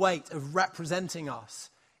awful weight of representing us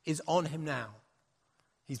is on him now.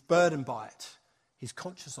 He's burdened by it. He's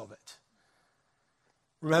conscious of it.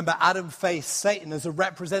 Remember, Adam faced Satan as a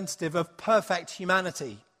representative of perfect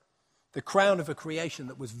humanity, the crown of a creation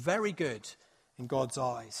that was very good in God's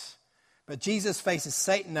eyes. But Jesus faces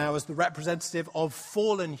Satan now as the representative of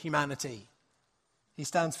fallen humanity. He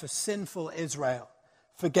stands for sinful Israel,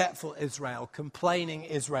 forgetful Israel, complaining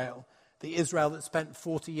Israel, the Israel that spent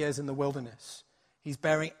 40 years in the wilderness. He's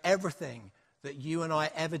bearing everything that you and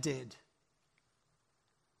I ever did.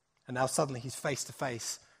 And now suddenly he's face to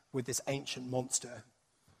face with this ancient monster.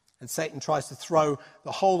 And Satan tries to throw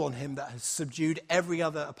the whole on him that has subdued every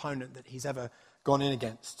other opponent that he's ever gone in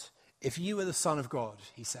against. If you are the Son of God,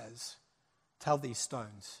 he says, tell these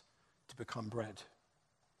stones to become bread.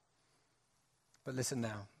 But listen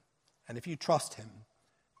now, and if you trust him,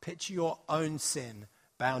 picture your own sin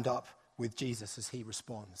bound up with Jesus as he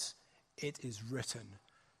responds. It is written,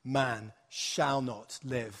 man shall not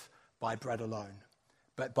live by bread alone,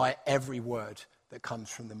 but by every word that comes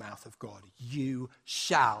from the mouth of God. You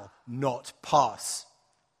shall not pass.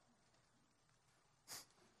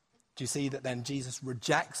 Do you see that then Jesus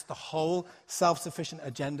rejects the whole self-sufficient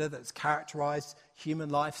agenda that's characterized human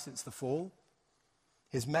life since the fall?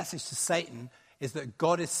 His message to Satan is that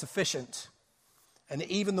God is sufficient. And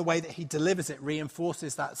even the way that he delivers it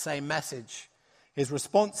reinforces that same message. His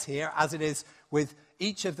response here, as it is with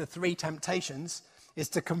each of the three temptations, is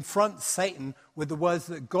to confront Satan with the words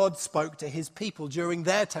that God spoke to his people during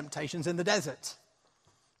their temptations in the desert.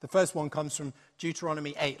 The first one comes from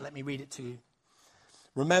Deuteronomy 8. Let me read it to you.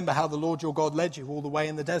 Remember how the Lord your God led you all the way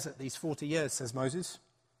in the desert these 40 years, says Moses,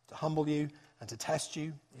 to humble you and to test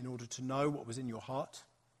you in order to know what was in your heart,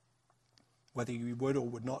 whether you would or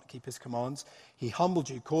would not keep his commands. He humbled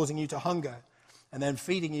you, causing you to hunger, and then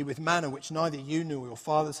feeding you with manna which neither you nor your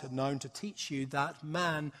fathers had known, to teach you that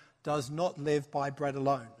man does not live by bread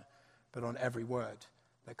alone, but on every word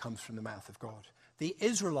that comes from the mouth of God. The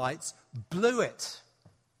Israelites blew it.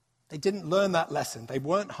 They didn't learn that lesson. They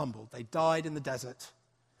weren't humbled. They died in the desert.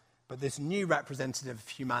 But this new representative of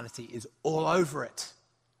humanity is all over it.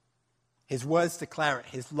 His words declare it.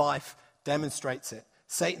 His life demonstrates it.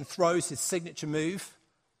 Satan throws his signature move,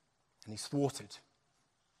 and he's thwarted.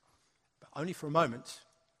 But only for a moment.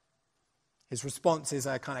 His response is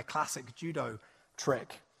a kind of classic judo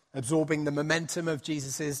trick, absorbing the momentum of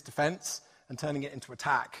Jesus' defense and turning it into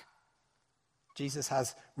attack. Jesus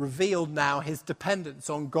has revealed now his dependence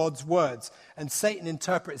on God's words, and Satan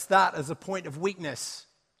interprets that as a point of weakness.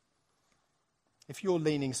 If you're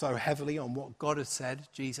leaning so heavily on what God has said,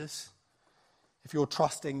 Jesus, if you're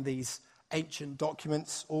trusting these ancient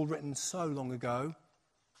documents, all written so long ago,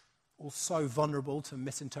 all so vulnerable to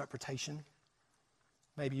misinterpretation,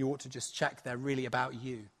 maybe you ought to just check they're really about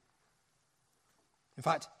you. In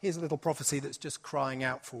fact, here's a little prophecy that's just crying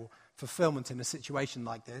out for fulfillment in a situation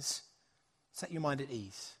like this. Set your mind at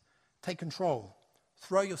ease. Take control.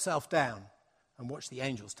 Throw yourself down and watch the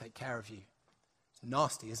angels take care of you. It's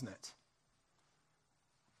nasty, isn't it?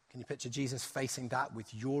 Can you picture Jesus facing that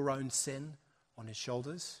with your own sin on his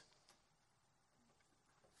shoulders?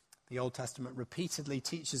 The Old Testament repeatedly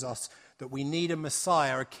teaches us that we need a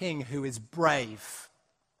Messiah, a king who is brave.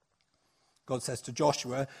 God says to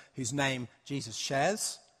Joshua, whose name Jesus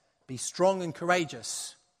shares, "Be strong and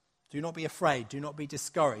courageous. Do not be afraid. Do not be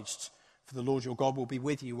discouraged, for the Lord your God will be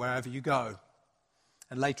with you wherever you go."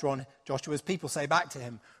 And later on, Joshua's people say back to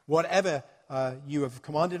him, "Whatever you have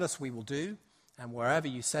commanded us, we will do. And wherever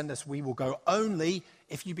you send us, we will go, only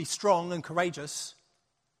if you be strong and courageous."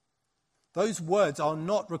 Those words are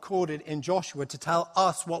not recorded in Joshua to tell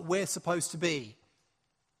us what we're supposed to be.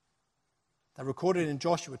 They're recorded in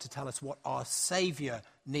Joshua to tell us what our Savior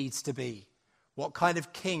needs to be, what kind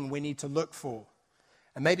of king we need to look for.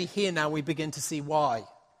 And maybe here now we begin to see why.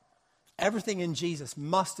 Everything in Jesus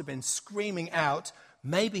must have been screaming out,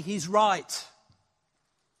 maybe he's right.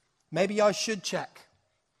 Maybe I should check.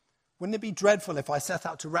 Wouldn't it be dreadful if I set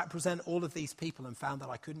out to represent all of these people and found that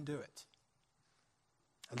I couldn't do it?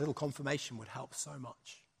 A little confirmation would help so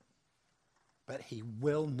much. But he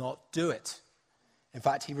will not do it. In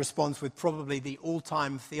fact, he responds with probably the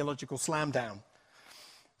all-time theological slam down.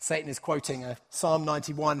 Satan is quoting Psalm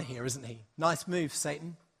 91 here, isn't he? Nice move,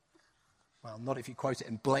 Satan. Well, not if you quote it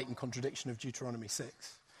in blatant contradiction of Deuteronomy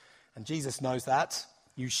 6. And Jesus knows that.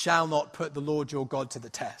 You shall not put the Lord your God to the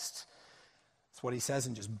test. That's what he says,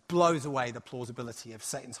 and just blows away the plausibility of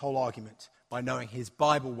Satan's whole argument by knowing his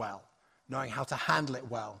Bible well, knowing how to handle it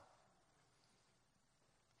well.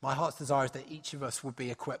 My heart's desire is that each of us would be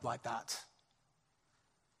equipped like that.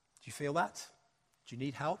 Do you feel that? Do you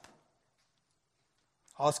need help?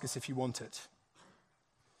 Ask us if you want it.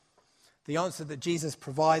 The answer that Jesus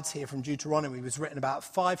provides here from Deuteronomy was written about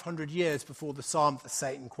 500 years before the psalm that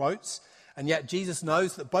Satan quotes. And yet Jesus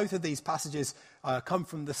knows that both of these passages come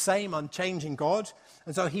from the same unchanging God.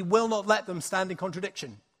 And so he will not let them stand in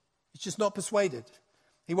contradiction. He's just not persuaded.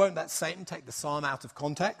 He won't let Satan take the psalm out of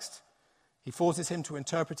context. He forces him to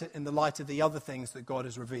interpret it in the light of the other things that God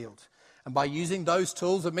has revealed. And by using those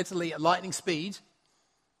tools, admittedly at lightning speed,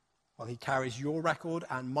 well, he carries your record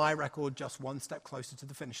and my record just one step closer to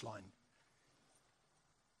the finish line.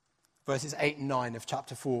 Verses 8 and 9 of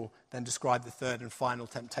chapter 4 then describe the third and final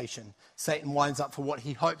temptation. Satan winds up for what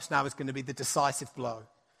he hopes now is going to be the decisive blow.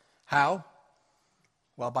 How?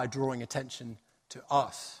 Well, by drawing attention to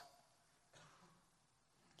us.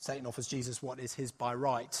 Satan offers Jesus what is his by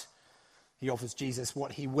right. He offers Jesus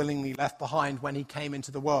what he willingly left behind when he came into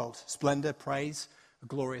the world. Splendor, praise, a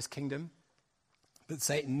glorious kingdom. But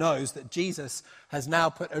Satan knows that Jesus has now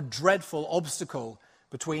put a dreadful obstacle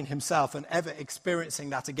between himself and ever experiencing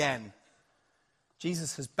that again.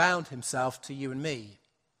 Jesus has bound himself to you and me.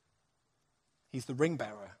 He's the ring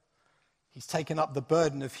bearer. He's taken up the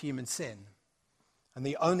burden of human sin. And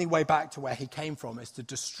the only way back to where he came from is to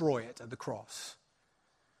destroy it at the cross.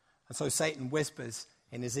 And so Satan whispers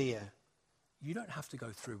in his ear, you don't have to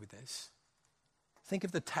go through with this. Think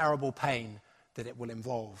of the terrible pain that it will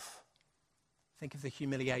involve. Think of the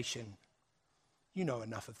humiliation. You know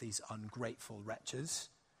enough of these ungrateful wretches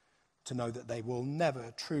to know that they will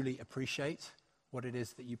never truly appreciate what it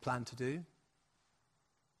is that you plan to do.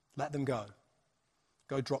 Let them go.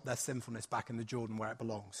 Go drop their sinfulness back in the Jordan where it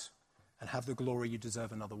belongs and have the glory you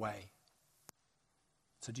deserve another way.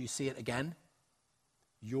 So do you see it again?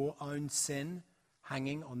 Your own sin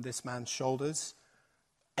hanging on this man's shoulders,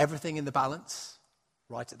 everything in the balance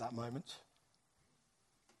right at that moment.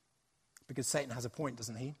 Because Satan has a point,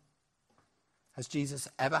 doesn't he? Has Jesus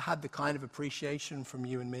ever had the kind of appreciation from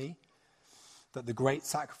you and me that the great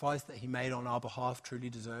sacrifice that he made on our behalf truly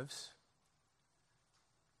deserves?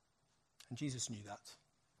 And Jesus knew that.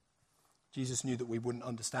 Jesus knew that we wouldn't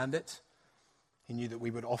understand it. He knew that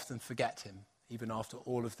we would often forget him, even after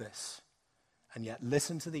all of this. And yet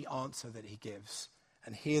listen to the answer that he gives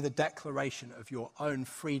and hear the declaration of your own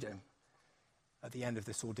freedom at the end of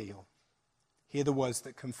this ordeal. Hear the words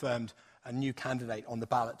that confirmed a new candidate on the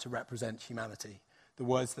ballot to represent humanity. The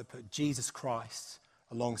words that put Jesus Christ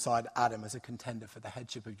alongside Adam as a contender for the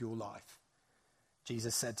headship of your life.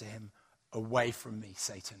 Jesus said to him, "Away from me,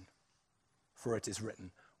 Satan, for it is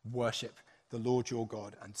written, worship the Lord your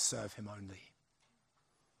God and serve him only."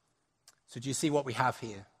 So do you see what we have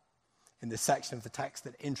here in this section of the text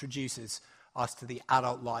that introduces us to the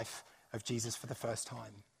adult life of Jesus for the first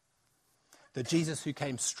time? The Jesus who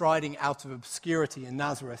came striding out of obscurity in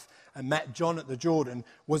Nazareth and met John at the Jordan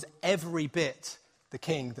was every bit the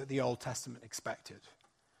king that the Old Testament expected.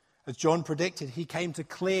 As John predicted, he came to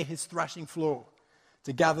clear his threshing floor,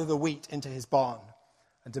 to gather the wheat into his barn,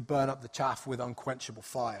 and to burn up the chaff with unquenchable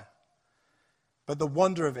fire. But the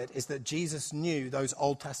wonder of it is that Jesus knew those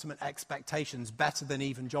Old Testament expectations better than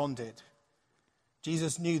even John did.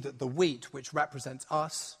 Jesus knew that the wheat, which represents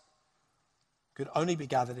us, could only be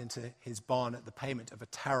gathered into his barn at the payment of a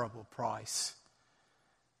terrible price.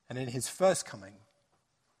 And in his first coming,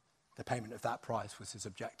 the payment of that price was his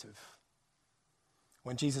objective.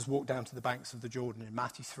 When Jesus walked down to the banks of the Jordan in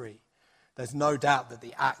Matthew 3, there's no doubt that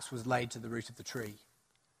the axe was laid to the root of the tree,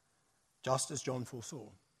 just as John foresaw.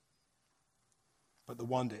 But the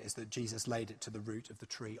wonder is that Jesus laid it to the root of the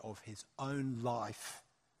tree of his own life,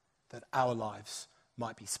 that our lives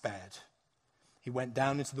might be spared. He went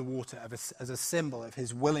down into the water as a symbol of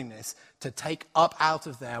his willingness to take up out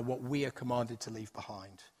of there what we are commanded to leave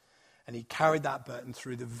behind. And he carried that burden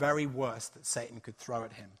through the very worst that Satan could throw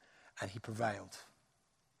at him, and he prevailed.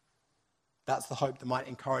 That's the hope that might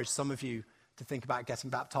encourage some of you to think about getting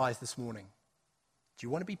baptized this morning. Do you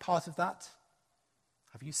want to be part of that?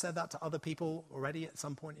 Have you said that to other people already at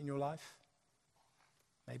some point in your life?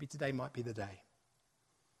 Maybe today might be the day.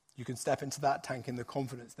 You can step into that tank in the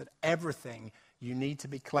confidence that everything you need to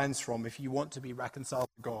be cleansed from if you want to be reconciled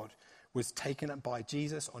to God was taken up by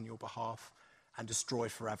Jesus on your behalf and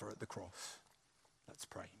destroyed forever at the cross. Let's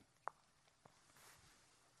pray.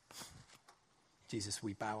 Jesus,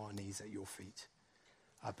 we bow our knees at your feet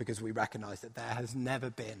because we recognize that there has never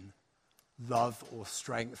been love or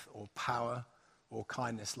strength or power or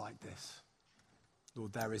kindness like this.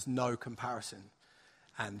 Lord, there is no comparison,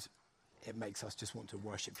 and it makes us just want to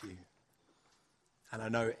worship you. And I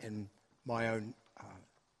know in my own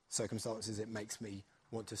circumstances, it makes me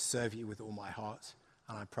want to serve you with all my heart.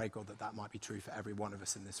 And I pray, God, that that might be true for every one of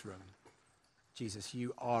us in this room. Jesus,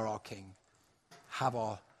 you are our King. Have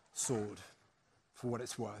our sword for what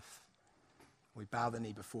it's worth. We bow the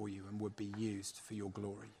knee before you and would be used for your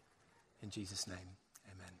glory. In Jesus' name,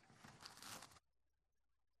 amen.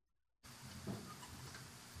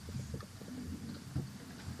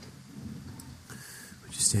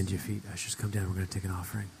 Would you stand to your feet? Ushers, come down. We're going to take an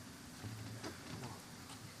offering.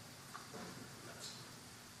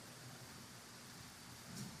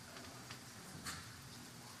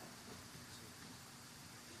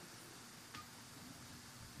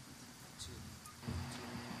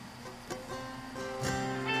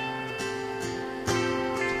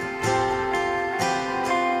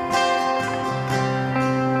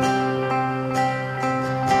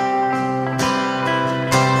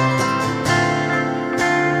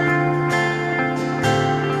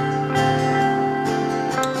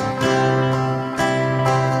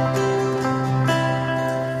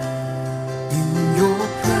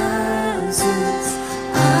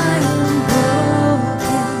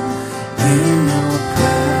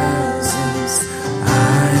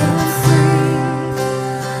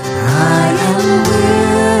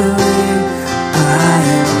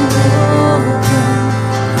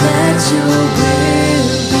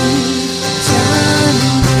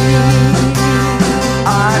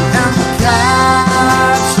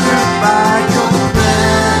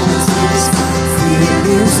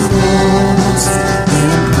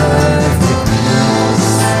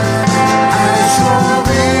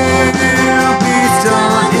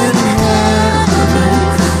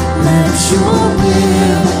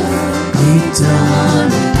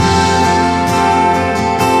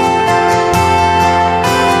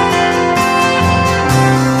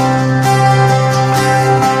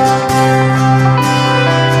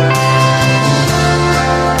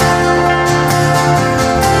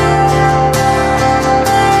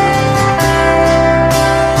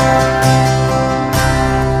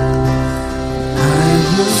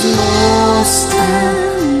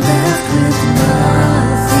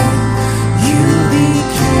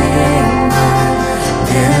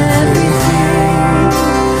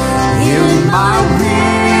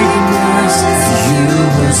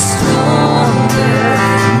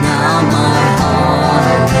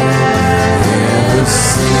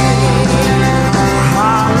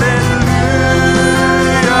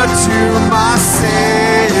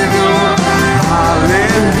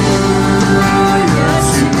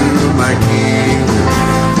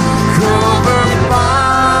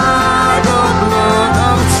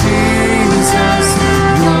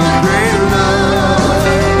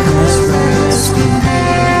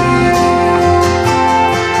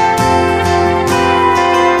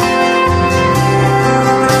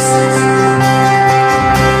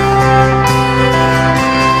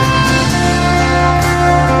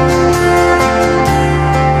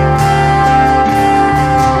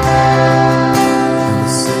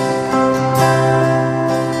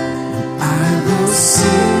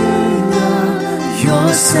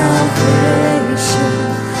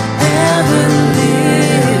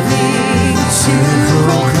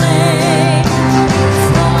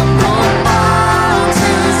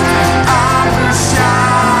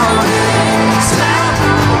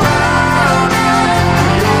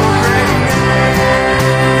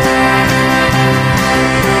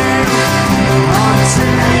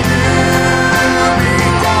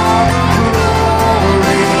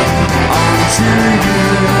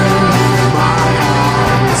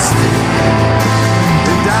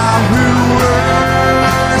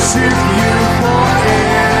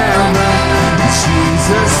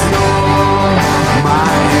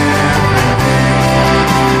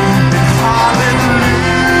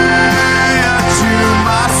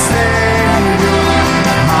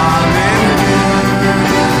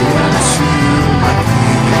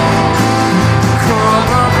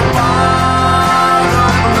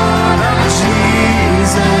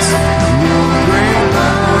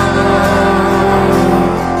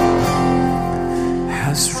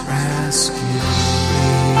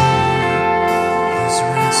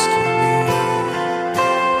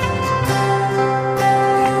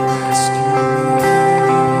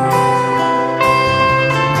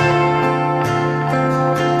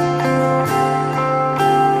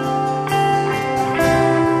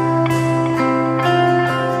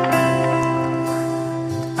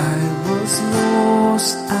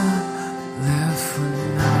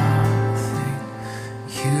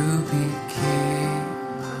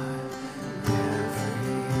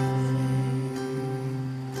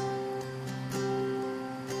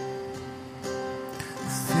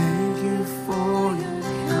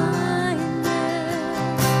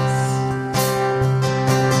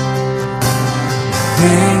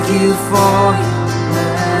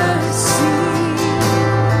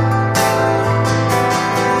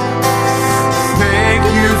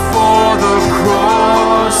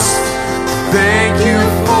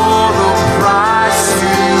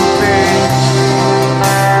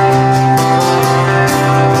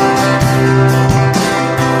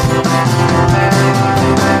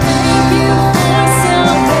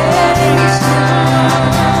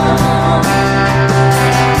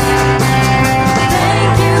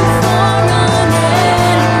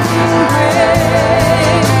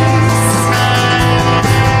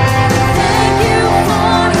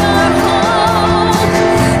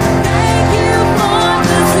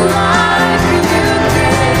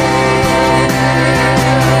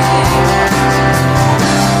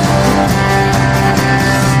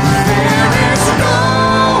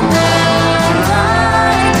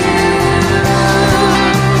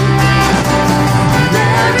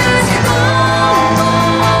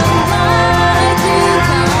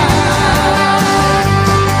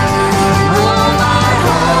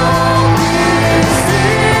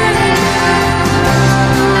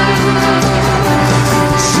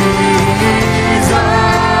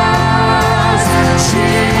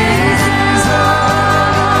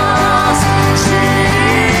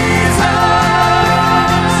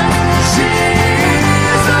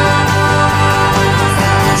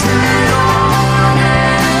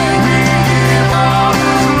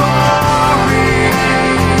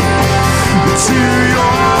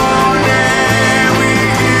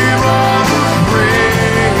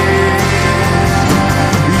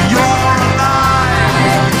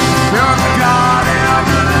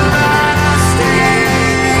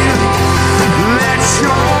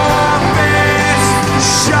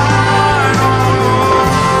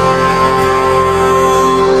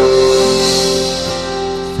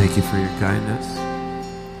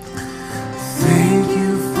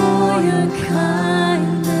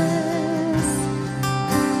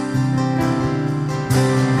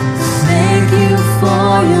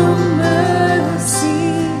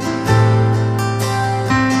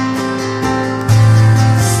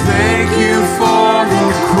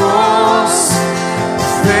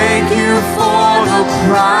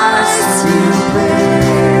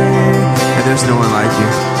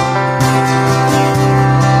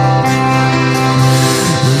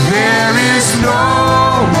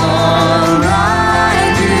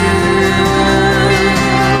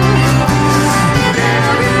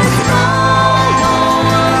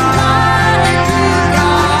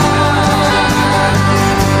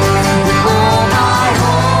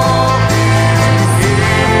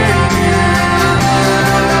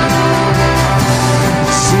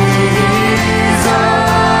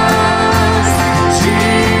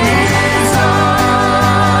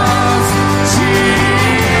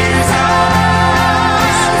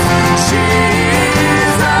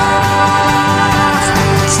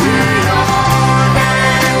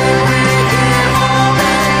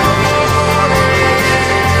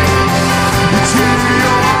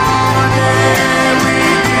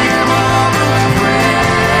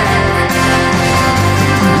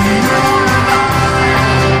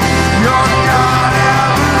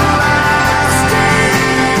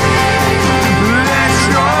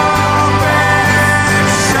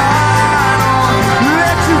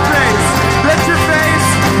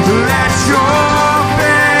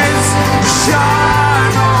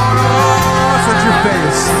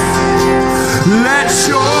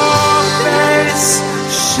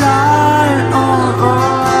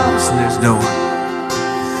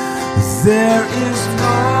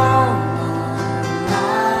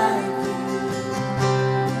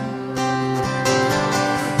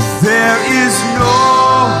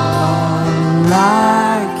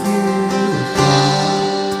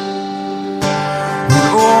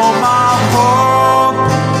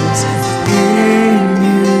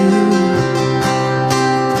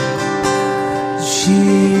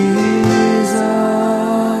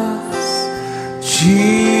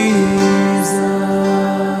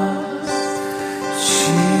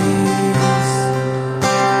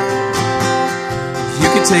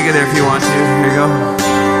 Take it there if you want to. Here you go.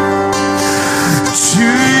 To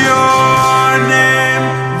your name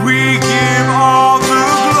we give all the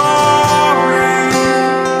glory.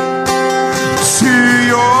 To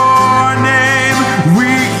your name we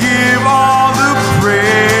give all the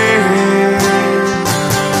praise.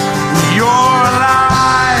 You're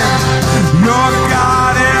alive, you're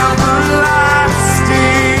God everlasting.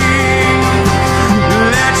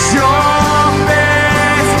 Let your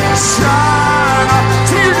face shine.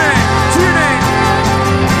 To your name.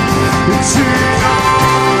 To your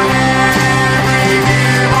name we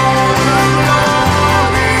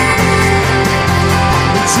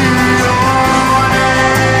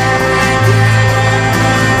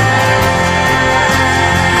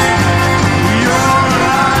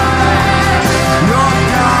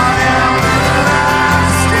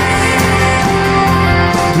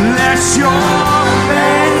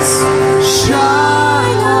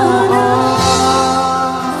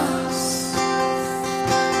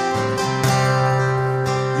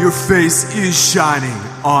face is shining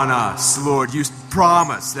on us, Lord. You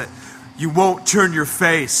promise that you won't turn your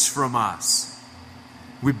face from us.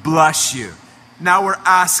 We bless you. Now we're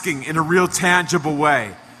asking in a real tangible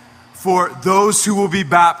way for those who will be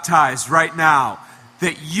baptized right now,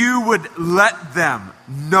 that you would let them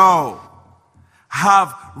know,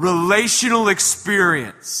 have relational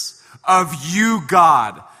experience of you,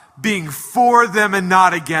 God, being for them and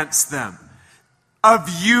not against them. Of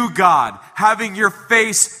you, God, having your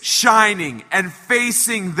face shining and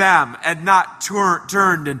facing them and not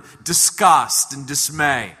turned in disgust and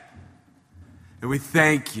dismay. And we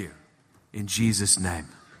thank you in Jesus' name.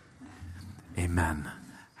 Amen.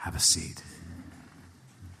 Have a seat.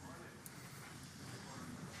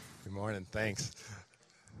 Good morning. Thanks.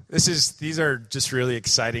 These are just really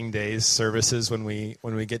exciting days, services when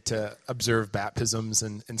we get to observe baptisms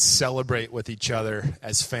and celebrate with each other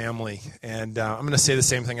as family. And I'm going to say the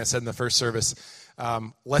same thing I said in the first service.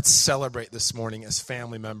 Let's celebrate this morning as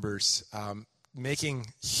family members, making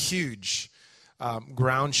huge,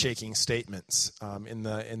 ground-shaking statements in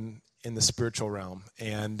the spiritual realm.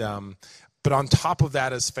 And but on top of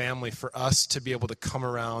that, as family, for us to be able to come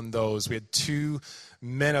around those, we had two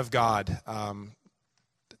men of God,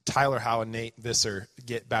 Tyler Howe and Nate Visser,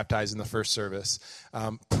 get baptized in the first service.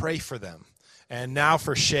 Pray for them. And now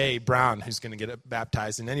for Shay Brown, who's going to get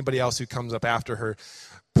baptized, and anybody else who comes up after her,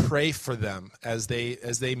 pray for them as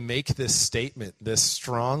they make this statement, this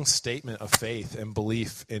strong statement of faith and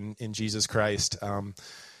belief in Jesus Christ.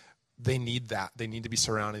 They need that. They need to be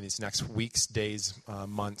surrounded these next weeks, days,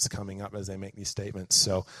 months coming up as they make these statements.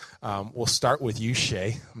 So we'll start with you,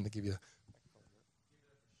 Shay. I'm going to give you...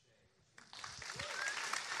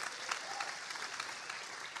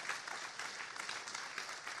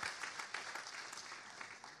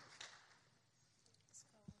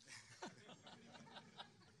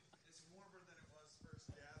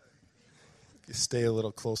 Stay a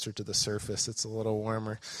little closer to the surface. It's a little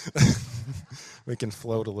warmer. We can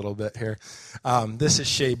float a little bit here. This is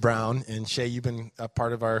Shay Brown, and Shay, you've been a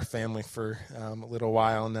part of our family for a little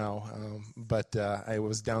while now. But I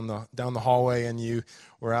was down the hallway, and you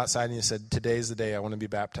were outside, and you said, "Today's the day I want to be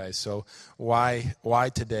baptized." So why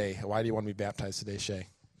today? Why do you want to be baptized today, Shay?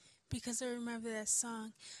 Because I remember that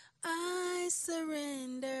song, "I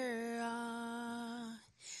surrender all.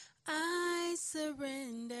 I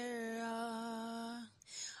surrender all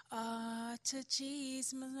to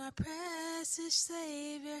Jesus, my precious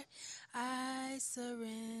Savior. I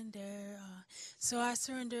surrender all." So I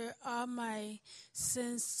surrender all my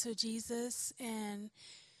sins to Jesus, and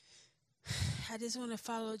I just want to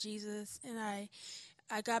follow Jesus. And I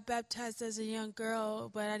got baptized as a young girl,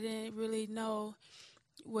 but I didn't really know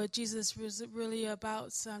what Jesus was really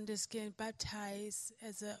about, so I'm just getting baptized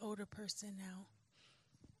as an older person now.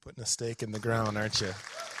 Putting a stake in the ground, aren't you?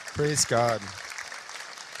 Praise God.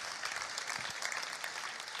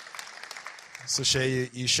 So Shay,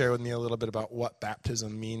 you share with me a little bit about what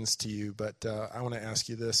baptism means to you, but I want to ask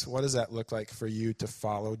you this. What does that look like for you to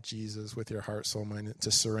follow Jesus with your heart, soul, mind, to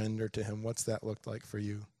surrender to him? What's that look like for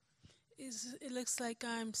you? It looks like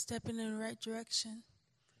I'm stepping in the right direction.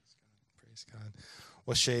 Praise God.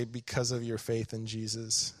 Well, Shay, because of your faith in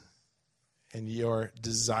Jesus and your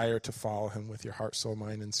desire to follow him with your heart, soul,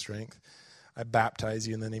 mind, and strength, I baptize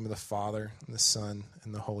you in the name of the Father, and the Son,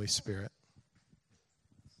 and the Holy Spirit.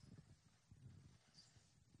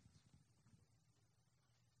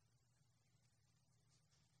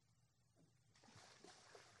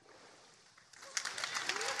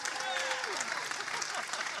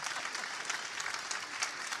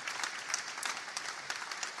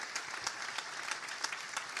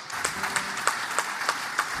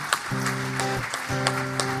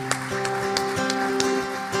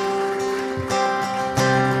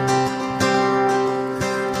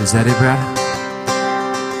 Is that it, Brad?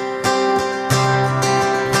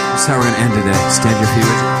 That's how we're going to end today. Stand your feet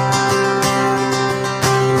with me.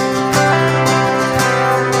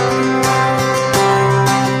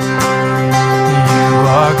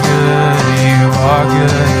 You are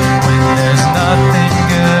good when there's nothing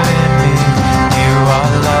good in me. You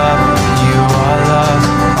are love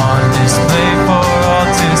on display for all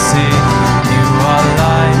to see. You are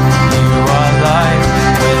light when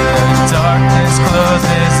the darkness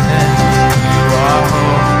closes in. You are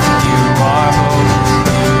hope, you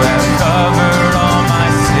have covered all my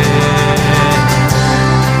sins.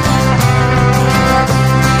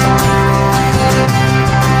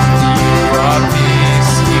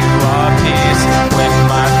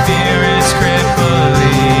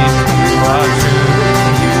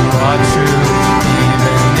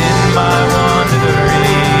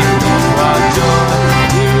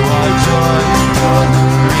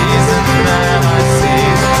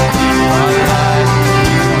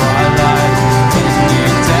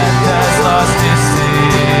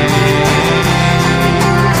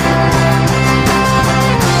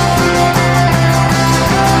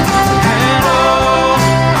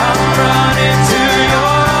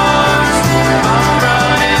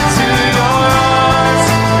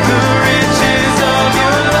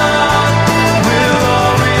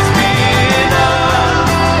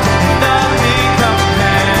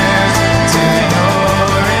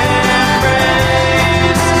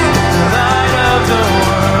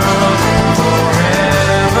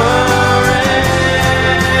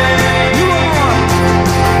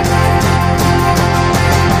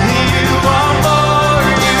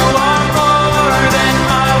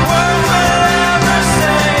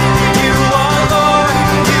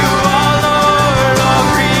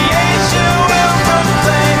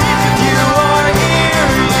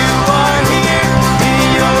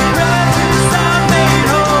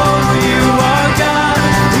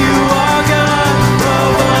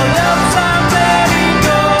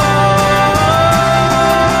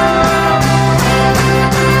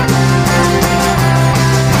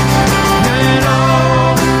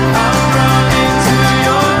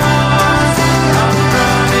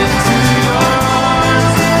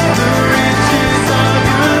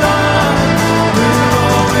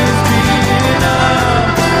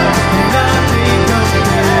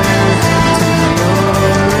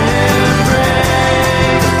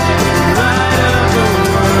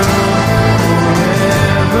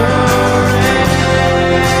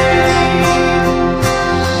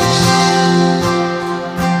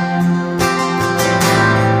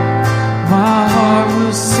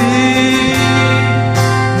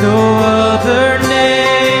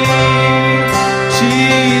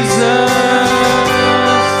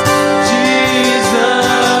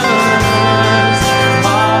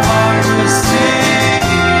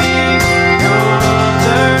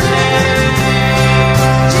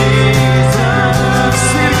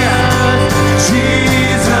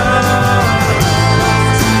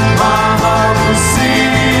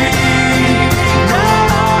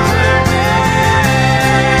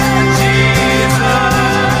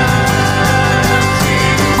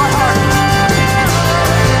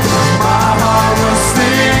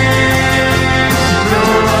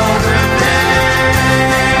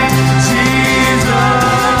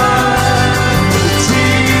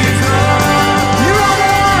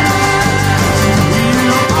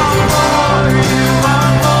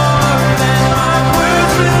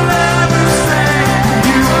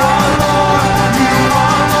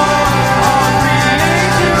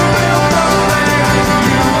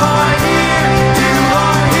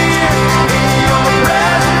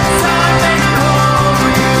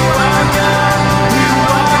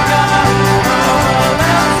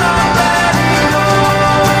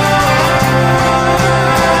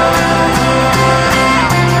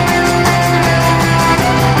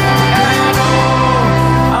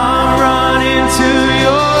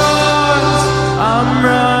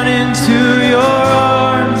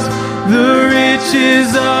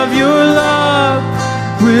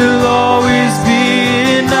 will always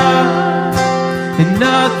be enough, and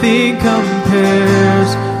nothing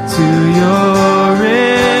compares to your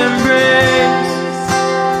embrace,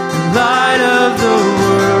 light of the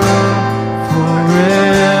world,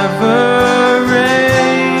 forever reign.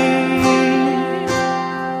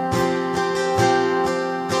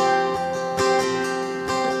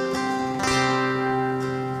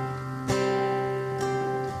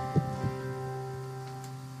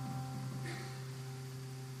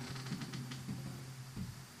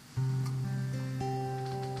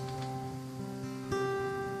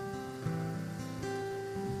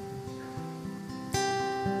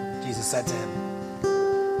 Jesus said to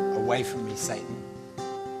him, "Away from me, Satan,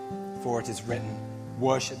 for it is written,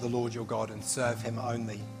 worship the Lord your God and serve him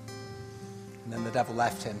only." And then the devil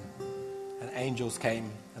left him, and angels came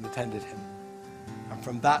and attended him. And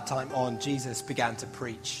from that time on, Jesus began to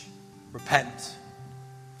preach, "Repent,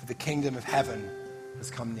 for the kingdom of heaven has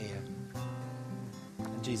come near."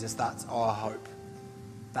 And Jesus, that's our hope,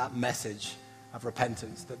 that message of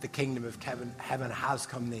repentance, that the kingdom of heaven has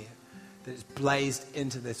come near, that it's blazed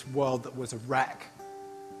into this world that was a wreck,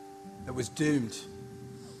 that was doomed,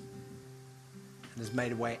 and has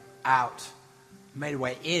made a way out, made a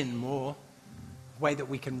way in more, a way that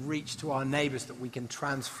we can reach to our neighbors, that we can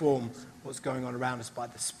transform what's going on around us by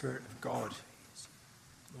the Spirit of God.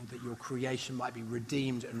 Lord, that your creation might be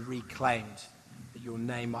redeemed and reclaimed, that your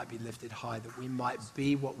name might be lifted high, that we might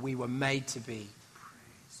be what we were made to be,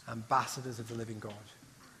 ambassadors of the living God.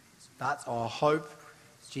 That's our hope.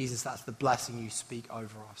 Jesus, that's the blessing you speak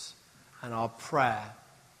over us. And our prayer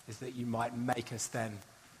is that you might make us then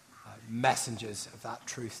messengers of that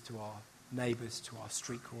truth to our neighbors, to our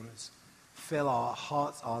street corners. Fill our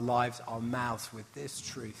hearts, our lives, our mouths with this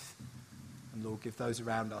truth. And Lord, give those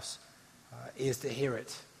around us ears to hear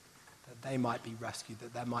it, that they might be rescued,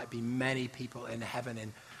 that there might be many people in heaven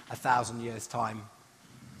in 1,000 years' time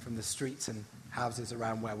from the streets and houses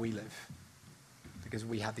around where we live, because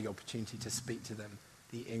we had the opportunity to speak to them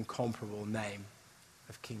the incomparable name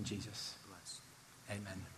of King Jesus. Amen.